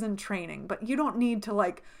because I was in training, but you don't need to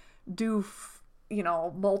like do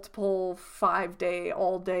multiple 5-day,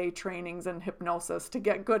 all-day trainings in hypnosis to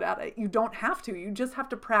get good at it. You don't have to. You just have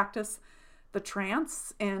to practice the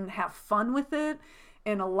trance and have fun with it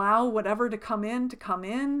and allow whatever to come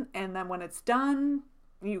in. And then when it's done,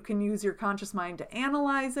 you can use your conscious mind to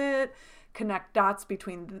analyze it, connect dots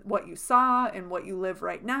between what you saw and what you live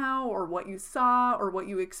right now, or what you saw or what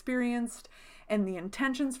you experienced and the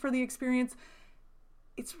intentions for the experience.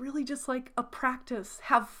 It's really just like a practice.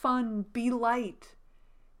 Have fun, be light.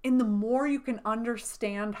 And the more you can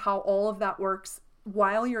understand how all of that works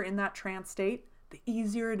while you're in that trance state, the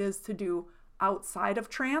easier it is to do outside of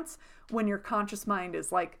trance when your conscious mind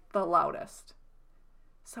is like the loudest.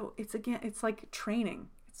 So it's like training.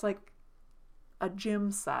 It's like a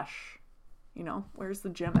gym sesh. Where's the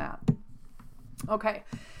gym at? Okay.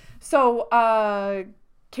 So,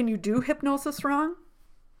 can you do hypnosis wrong?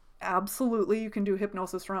 Absolutely, you can do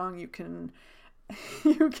hypnosis wrong. You can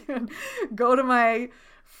go to my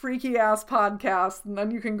freaky ass podcast, and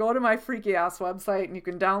then you can go to my freaky ass website, and you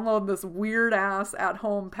can download this weird ass at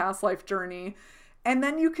home past life journey, and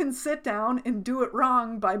then you can sit down and do it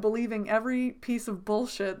wrong by believing every piece of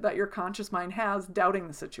bullshit that your conscious mind has, doubting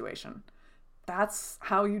the situation. That's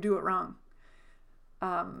how you do it wrong.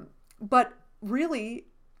 But really,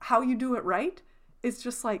 how you do it right is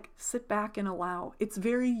just like sit back and allow. It's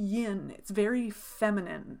very yin. It's very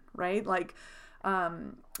feminine, right? Like a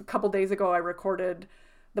couple days ago, I recorded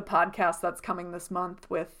the podcast that's coming this month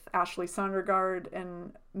with Ashley Sondergaard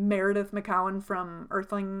and Meredith McCowan from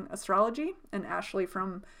Earthling Astrology and Ashley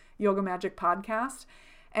from Yoga Magic Podcast.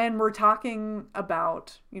 And we're talking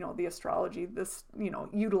about, the astrology, this,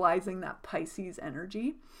 utilizing that Pisces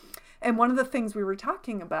energy. And one of the things we were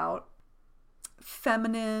talking about,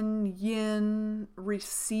 feminine, yin,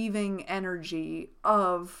 receiving energy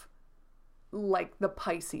of like the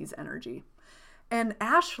Pisces energy. And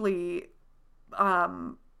Ashley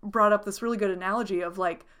brought up this really good analogy of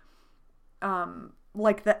like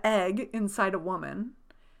the egg inside a woman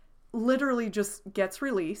literally just gets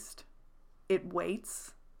released. It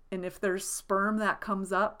waits. And if there's sperm that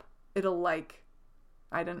comes up, it'll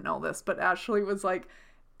I didn't know this, but Ashley was like,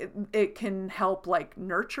 it can help like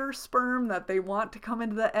nurture sperm that they want to come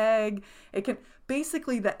into the egg.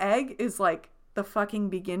 Basically the egg is like the fucking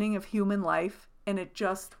beginning of human life. and it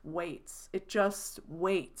just waits. It just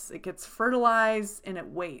waits. It gets fertilized and it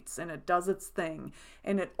waits and it does its thing.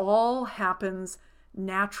 And it all happens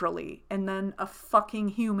naturally. And then a fucking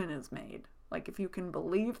human is made. Like, if you can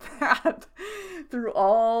believe that, through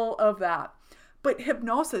all of that. But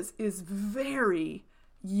hypnosis is very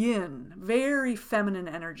yin, very feminine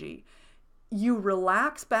energy. You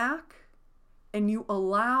relax back and you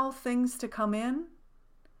allow things to come in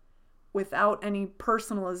without any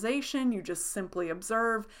personalization. You just simply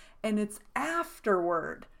observe. And it's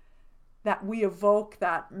afterward that we evoke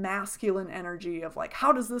that masculine energy of like,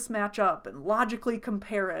 how does this match up? And logically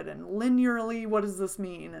compare it. And linearly, what does this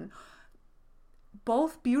mean? And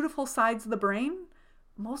both beautiful sides of the brain,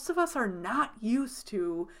 most of us are not used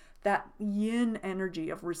to that yin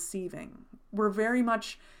energy of receiving. We're very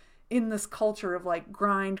much in this culture of like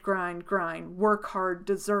grind, grind, grind, work hard,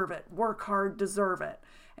 deserve it, work hard, deserve it.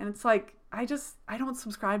 And it's like, I don't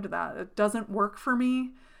subscribe to that. It doesn't work for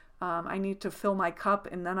me. I need to fill my cup,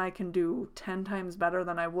 and then I can do 10 times better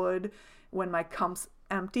than I would when my cup's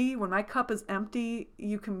empty. When my cup is empty,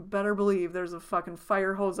 you can better believe there's a fucking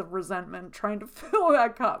fire hose of resentment trying to fill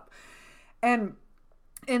that cup. And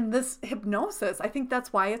in this hypnosis, I think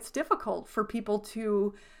that's why it's difficult for people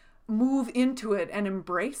to move into it and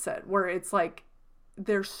embrace it, where it's like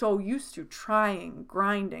they're so used to trying,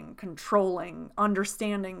 grinding, controlling,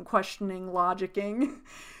 understanding, questioning, logicking.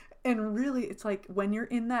 And really, it's like when you're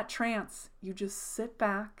in that trance, you just sit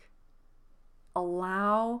back,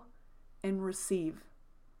 allow, and receive.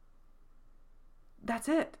 That's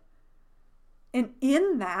it. And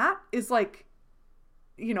in that is like,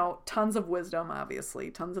 tons of wisdom,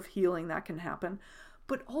 obviously, tons of healing that can happen.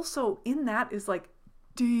 But also in that is like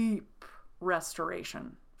deep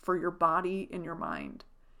restoration for your body and your mind.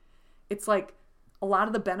 It's like a lot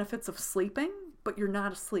of the benefits of sleeping, but you're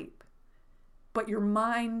not asleep. But your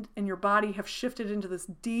mind and your body have shifted into this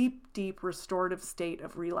deep, deep restorative state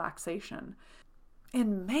of relaxation.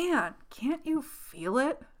 And man, can't you feel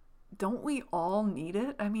it? Don't we all need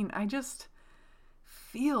it? I mean, I just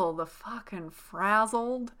feel the fucking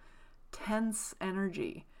frazzled, tense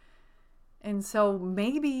energy. And so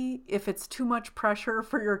maybe if it's too much pressure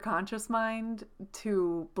for your conscious mind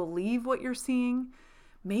to believe what you're seeing,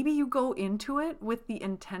 maybe you go into it with the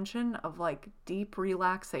intention of like deep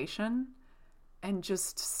relaxation and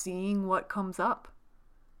just seeing what comes up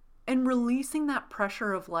and releasing that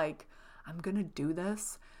pressure of like, I'm going to do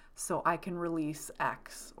this so I can release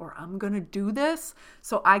X, or I'm going to do this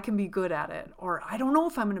so I can be good at it, or I don't know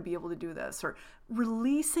if I'm going to be able to do this, or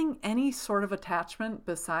releasing any sort of attachment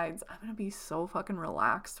besides I'm going to be so fucking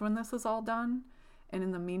relaxed when this is all done. And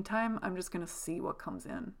in the meantime, I'm just going to see what comes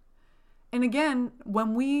in. And again,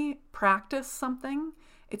 when we practice something,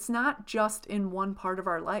 it's not just in one part of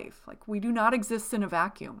our life. Like, we do not exist in a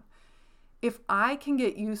vacuum. If I can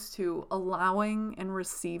get used to allowing and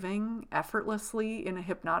receiving effortlessly in a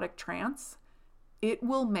hypnotic trance, it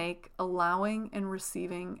will make allowing and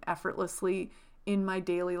receiving effortlessly in my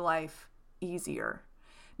daily life easier.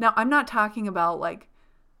 Now, I'm not talking about like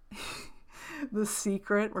The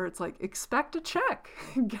Secret where it's like, expect a check,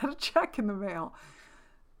 get a check in the mail.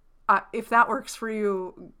 If that works for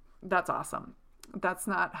you, that's awesome. That's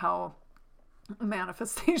not how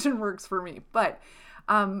manifestation works for me. But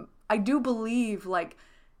I do believe like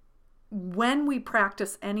when we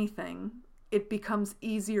practice anything, it becomes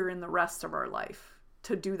easier in the rest of our life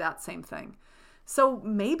to do that same thing. So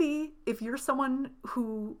maybe if you're someone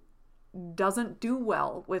who doesn't do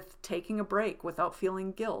well with taking a break without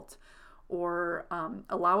feeling guilt, or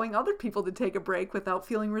allowing other people to take a break without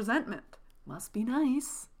feeling resentment, must be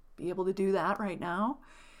nice, be able to do that right now.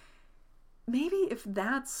 Maybe if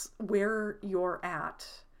that's where you're at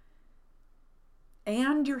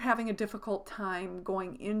and you're having a difficult time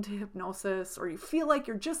going into hypnosis, or you feel like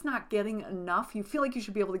you're just not getting enough, you feel like you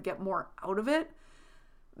should be able to get more out of it,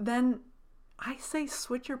 then I say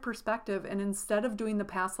switch your perspective. And instead of doing the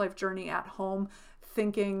past life journey at home,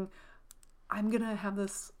 thinking, I'm going to have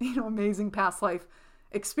this, amazing past life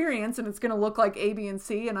experience and it's going to look like A, B, and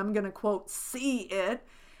C, and I'm going to quote, see it.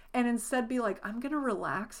 And instead be like, I'm going to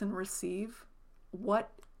relax and receive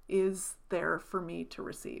what is there for me to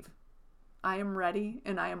receive. I am ready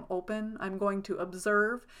and I am open. I'm going to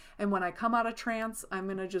observe. And when I come out of trance, I'm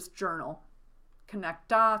going to just journal, connect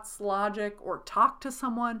dots, logic, or talk to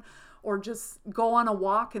someone, or just go on a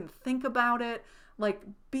walk and think about it. Like,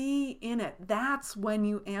 be in it. That's when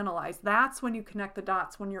you analyze. That's when you connect the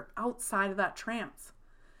dots, when you're outside of that trance.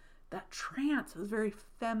 That trance is very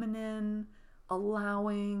feminine,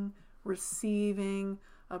 allowing, receiving,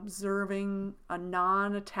 observing, a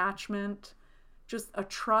non-attachment just a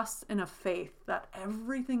trust and a faith that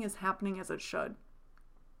everything is happening as it should.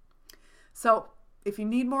 So if you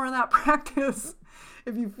need more of that practice,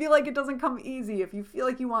 if you feel like it doesn't come easy, if you feel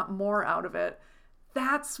like you want more out of it,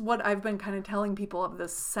 that's what I've been kind of telling people, of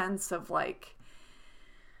this sense of like,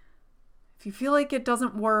 if you feel like it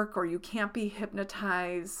doesn't work or you can't be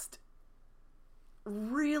hypnotized,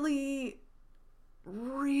 really,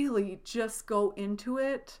 really just go into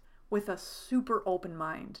it with a super open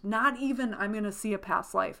mind. Not even I'm going to see a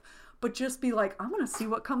past life, but just be like, I'm going to see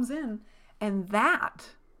what comes in. And that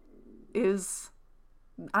is,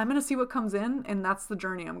 I'm going to see what comes in, and that's the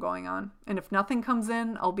journey I'm going on. And if nothing comes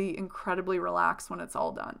in, I'll be incredibly relaxed when it's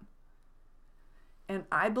all done. And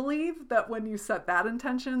I believe that when you set that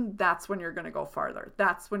intention, that's when you're going to go farther.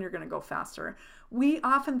 That's when you're going to go faster. We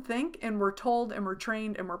often think, and we're told and we're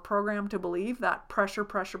trained and we're programmed to believe that pressure,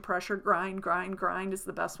 grind is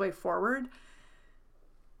the best way forward.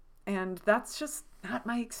 And that's just not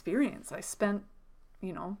my experience. I spent,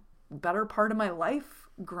 better part of my life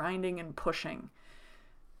grinding and pushing.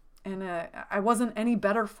 And I wasn't any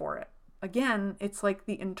better for it. Again, it's like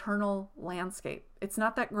the internal landscape. It's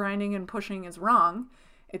not that grinding and pushing is wrong.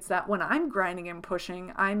 It's that when I'm grinding and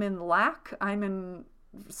pushing, I'm in lack. I'm in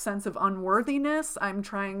sense of unworthiness. I'm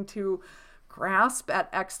trying to grasp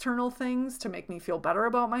at external things to make me feel better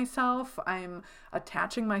about myself. I'm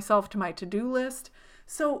attaching myself to my to-do list.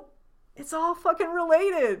 So it's all fucking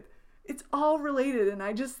related. It's all related. And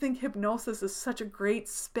I just think hypnosis is such a great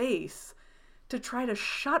space to try to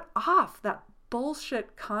shut off that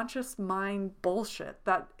bullshit conscious mind bullshit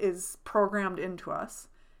that is programmed into us.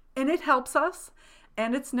 And it helps us,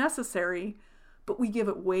 and it's necessary, but we give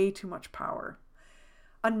it way too much power.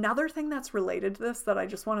 Another thing that's related to this that I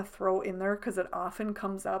just want to throw in there, because it often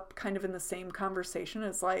comes up kind of in the same conversation,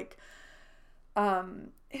 is like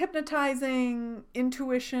hypnotizing,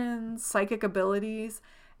 intuition, psychic abilities.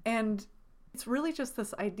 And it's really just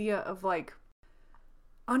this idea of like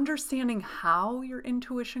understanding how your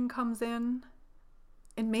intuition comes in,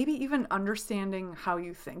 and maybe even understanding how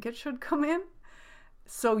you think it should come in,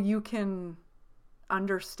 so you can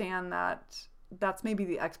understand that that's maybe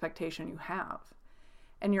the expectation you have.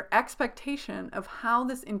 And your expectation of how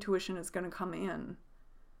this intuition is going to come in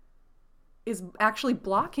is actually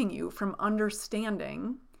blocking you from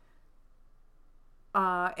understanding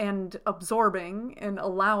and absorbing and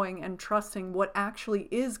allowing and trusting what actually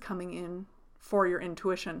is coming in for your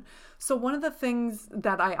intuition. So one of the things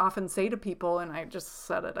that I often say to people, and I just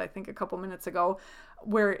said it, I think a couple minutes ago,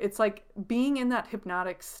 where it's like being in that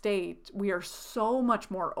hypnotic state, we are so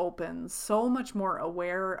much more open, so much more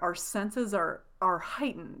aware. Our senses are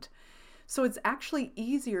heightened. So it's actually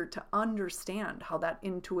easier to understand how that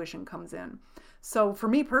intuition comes in. So for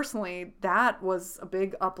me personally, that was a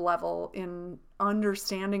big up level in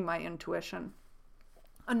understanding my intuition.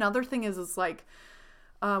 Another thing is like,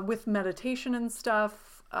 with meditation and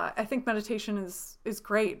stuff, I think meditation is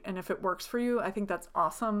great. And if it works for you, I think that's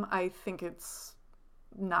awesome. I think it's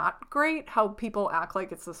not great how people act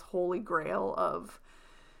like it's this holy grail of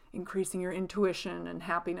increasing your intuition and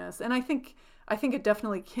happiness. And I think it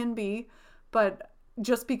definitely can be, but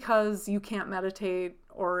just because you can't meditate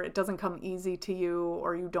or it doesn't come easy to you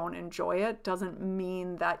or you don't enjoy it doesn't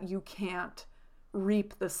mean that you can't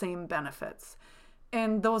reap the same benefits.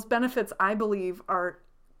 And those benefits, I believe, are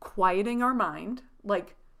quieting our mind. And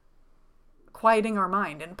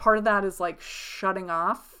part of that is like shutting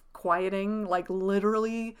off, quieting, like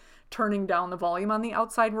literally turning down the volume on the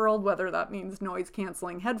outside world, whether that means noise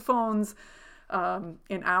canceling headphones, an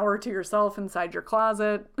hour to yourself inside your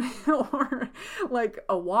closet, or like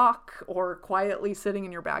a walk, or quietly sitting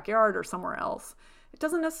in your backyard or somewhere else. It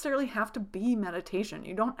doesn't necessarily have to be meditation.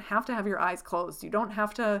 You don't have to have your eyes closed. You don't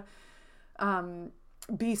have to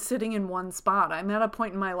be sitting in one spot. I'm at a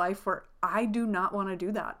point in my life where I do not want to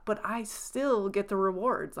do that, but I still get the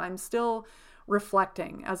rewards. I'm still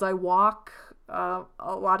reflecting as I walk. A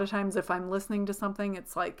lot of times if I'm listening to something,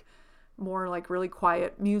 it's like more like really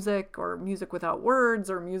quiet music, or music without words,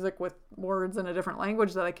 or music with words in a different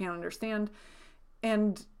language that I can't understand.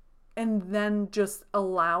 And then just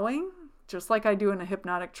allowing, just like I do in a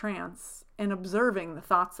hypnotic trance, and observing the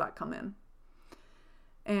thoughts that come in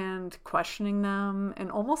and questioning them,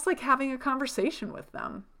 and almost like having a conversation with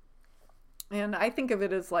them. And I think of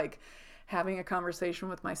it as like having a conversation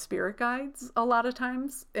with my spirit guides a lot of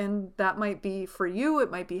times. And that might be for you,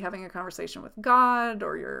 it might be having a conversation with God,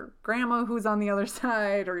 or your grandma who's on the other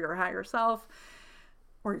side, or your higher self,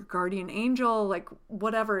 or your guardian angel, like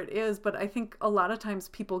whatever it is. But I think a lot of times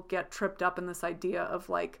people get tripped up in this idea of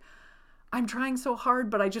like, I'm trying so hard,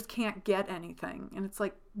 but I just can't get anything. And it's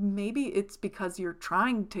like, maybe it's because you're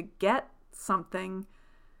trying to get something,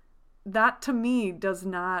 that to me does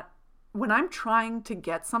not, when I'm trying to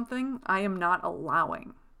get something, I am not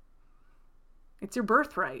allowing. It's your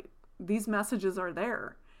birthright. These messages are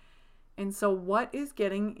there. And so what is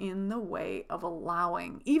getting in the way of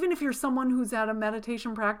allowing? Even if you're someone who's had a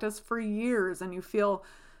meditation practice for years and you feel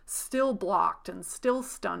still blocked and still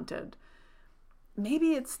stunted,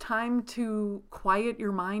 maybe it's time to quiet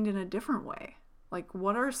your mind in a different way. Like,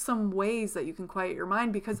 what are some ways that you can quiet your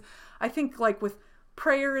mind? Because I think like with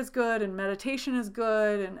prayer is good and meditation is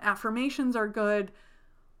good and affirmations are good.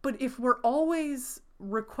 But if we're always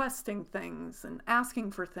requesting things and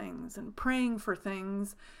asking for things and praying for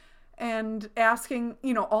things and asking,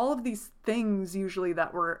 all of these things usually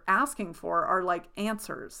that we're asking for are like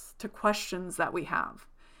answers to questions that we have.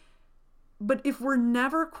 But if we're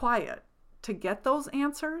never quiet to get those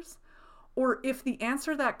answers, or if the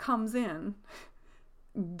answer that comes in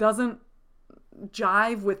doesn't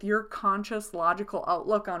jive with your conscious, logical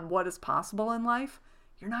outlook on what is possible in life,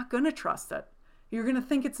 you're not going to trust it. You're going to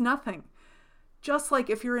think it's nothing. Just like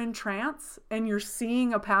if you're in trance and you're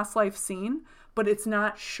seeing a past life scene, but it's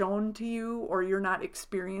not shown to you or you're not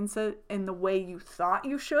experiencing it in the way you thought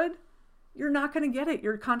you should, you're not going to get it.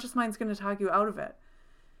 Your conscious mind's going to talk you out of it.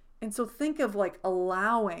 And so think of like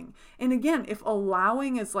allowing. And again, if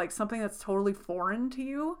allowing is like something that's totally foreign to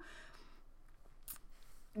you,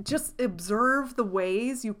 just observe the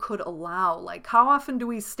ways you could allow. Like, how often do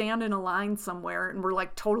we stand in a line somewhere and we're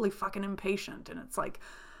like totally fucking impatient, and it's like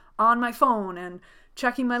on my phone and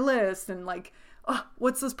checking my list and like, oh,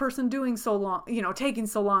 what's this person doing so long, taking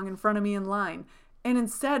so long in front of me in line? And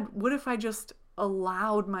instead, what if I just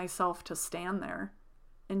allowed myself to stand there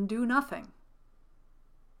and do nothing?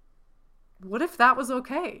 What if that was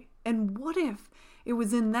okay? And what if it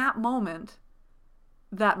was in that moment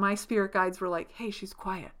that my spirit guides were like, hey, she's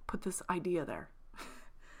quiet. Put this idea there.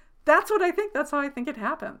 That's what I think. That's how I think it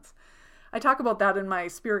happens. I talk about that in my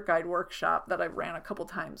spirit guide workshop that I've ran a couple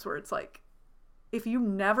times, where it's like, if you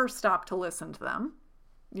never stop to listen to them,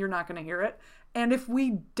 you're not going to hear it. And if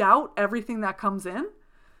we doubt everything that comes in,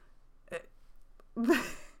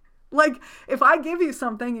 like if I give you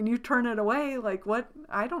something and you turn it away, like what?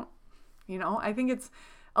 I think it's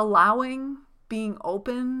allowing, being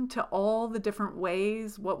open to all the different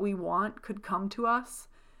ways what we want could come to us.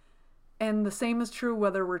 And the same is true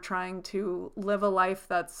whether we're trying to live a life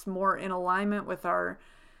that's more in alignment with our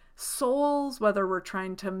souls, whether we're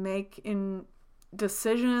trying to make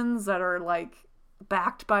decisions that are like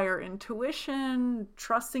backed by our intuition,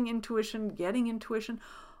 trusting intuition, getting intuition.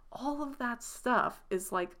 All of that stuff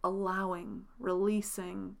is like allowing,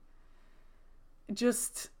 releasing,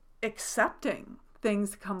 just accepting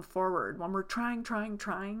things to come forward. When we're trying,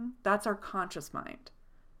 that's our conscious mind.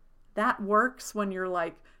 That works when you're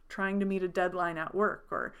like trying to meet a deadline at work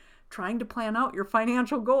or trying to plan out your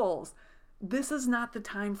financial goals. This is not the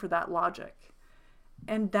time for that logic.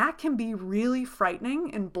 And that can be really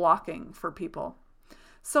frightening and blocking for people.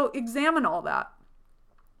 So examine all that.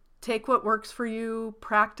 Take what works for you,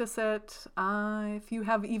 practice it. If you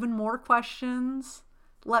have even more questions,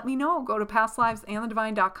 let me know. Go to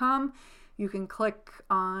pastlivesandthedivine.com. You can click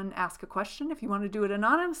on Ask a Question. If you want to do it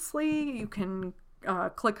anonymously, you can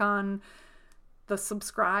click on the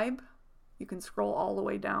subscribe. You can scroll all the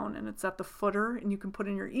way down and it's at the footer, and you can put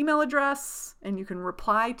in your email address and you can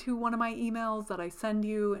reply to one of my emails that I send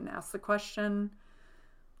you and ask the question.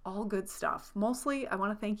 All good stuff. Mostly, I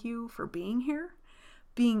want to thank you for being here,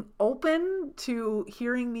 being open to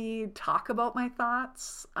hearing me talk about my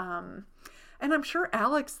thoughts. And I'm sure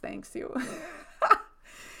Alex thanks you.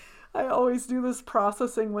 I always do this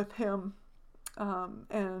processing with him.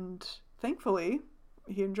 And thankfully,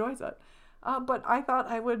 he enjoys it. But I thought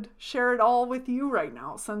I would share it all with you right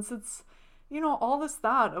now, since it's, all this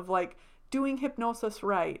thought of like doing hypnosis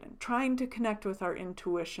right and trying to connect with our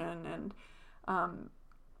intuition and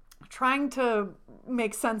trying to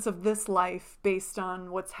make sense of this life based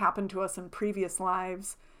on what's happened to us in previous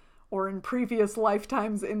lives or in previous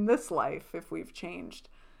lifetimes in this life if we've changed.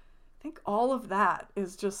 I think all of that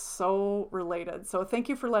is just so related. So thank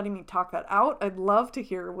you for letting me talk that out. I'd love to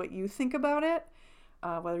hear what you think about it.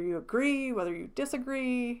 Whether you agree, whether you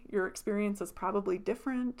disagree, your experience is probably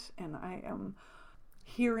different, and I am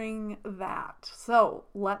hearing that. So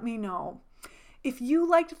let me know. If you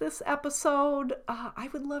liked this episode, I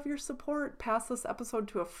would love your support. Pass this episode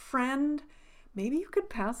to a friend. Maybe you could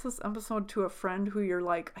pass this episode to a friend who you're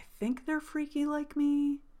like, I think they're freaky like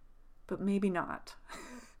me, but maybe not.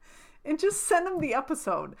 And just send them the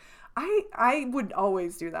episode. I would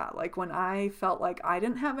always do that. Like when I felt like I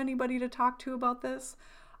didn't have anybody to talk to about this,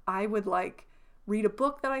 I would like read a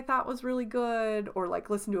book that I thought was really good, or like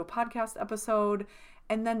listen to a podcast episode.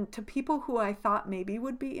 And then to people who I thought maybe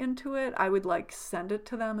would be into it, I would like send it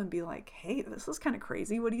to them and be like, hey, this is kind of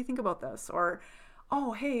crazy. What do you think about this? Or,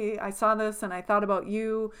 oh, hey, I saw this and I thought about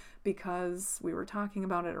you because we were talking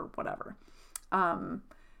about it, or whatever.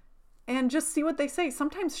 And just see what they say.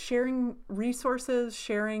 Sometimes sharing resources,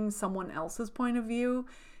 sharing someone else's point of view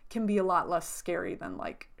can be a lot less scary than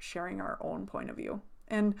like sharing our own point of view.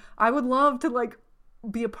 And I would love to like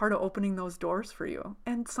be a part of opening those doors for you.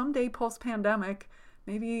 And someday post-pandemic,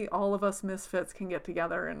 maybe all of us misfits can get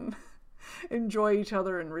together and enjoy each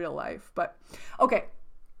other in real life. But okay,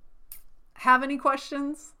 have any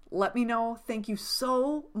questions? Let me know. Thank you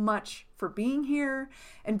so much for being here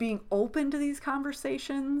and being open to these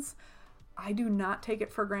conversations. I do not take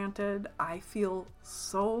it for granted. I feel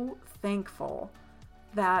so thankful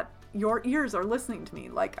that your ears are listening to me.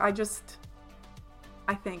 Like, I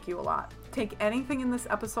thank you a lot. Take anything in this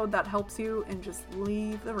episode that helps you and just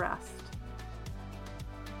leave the rest.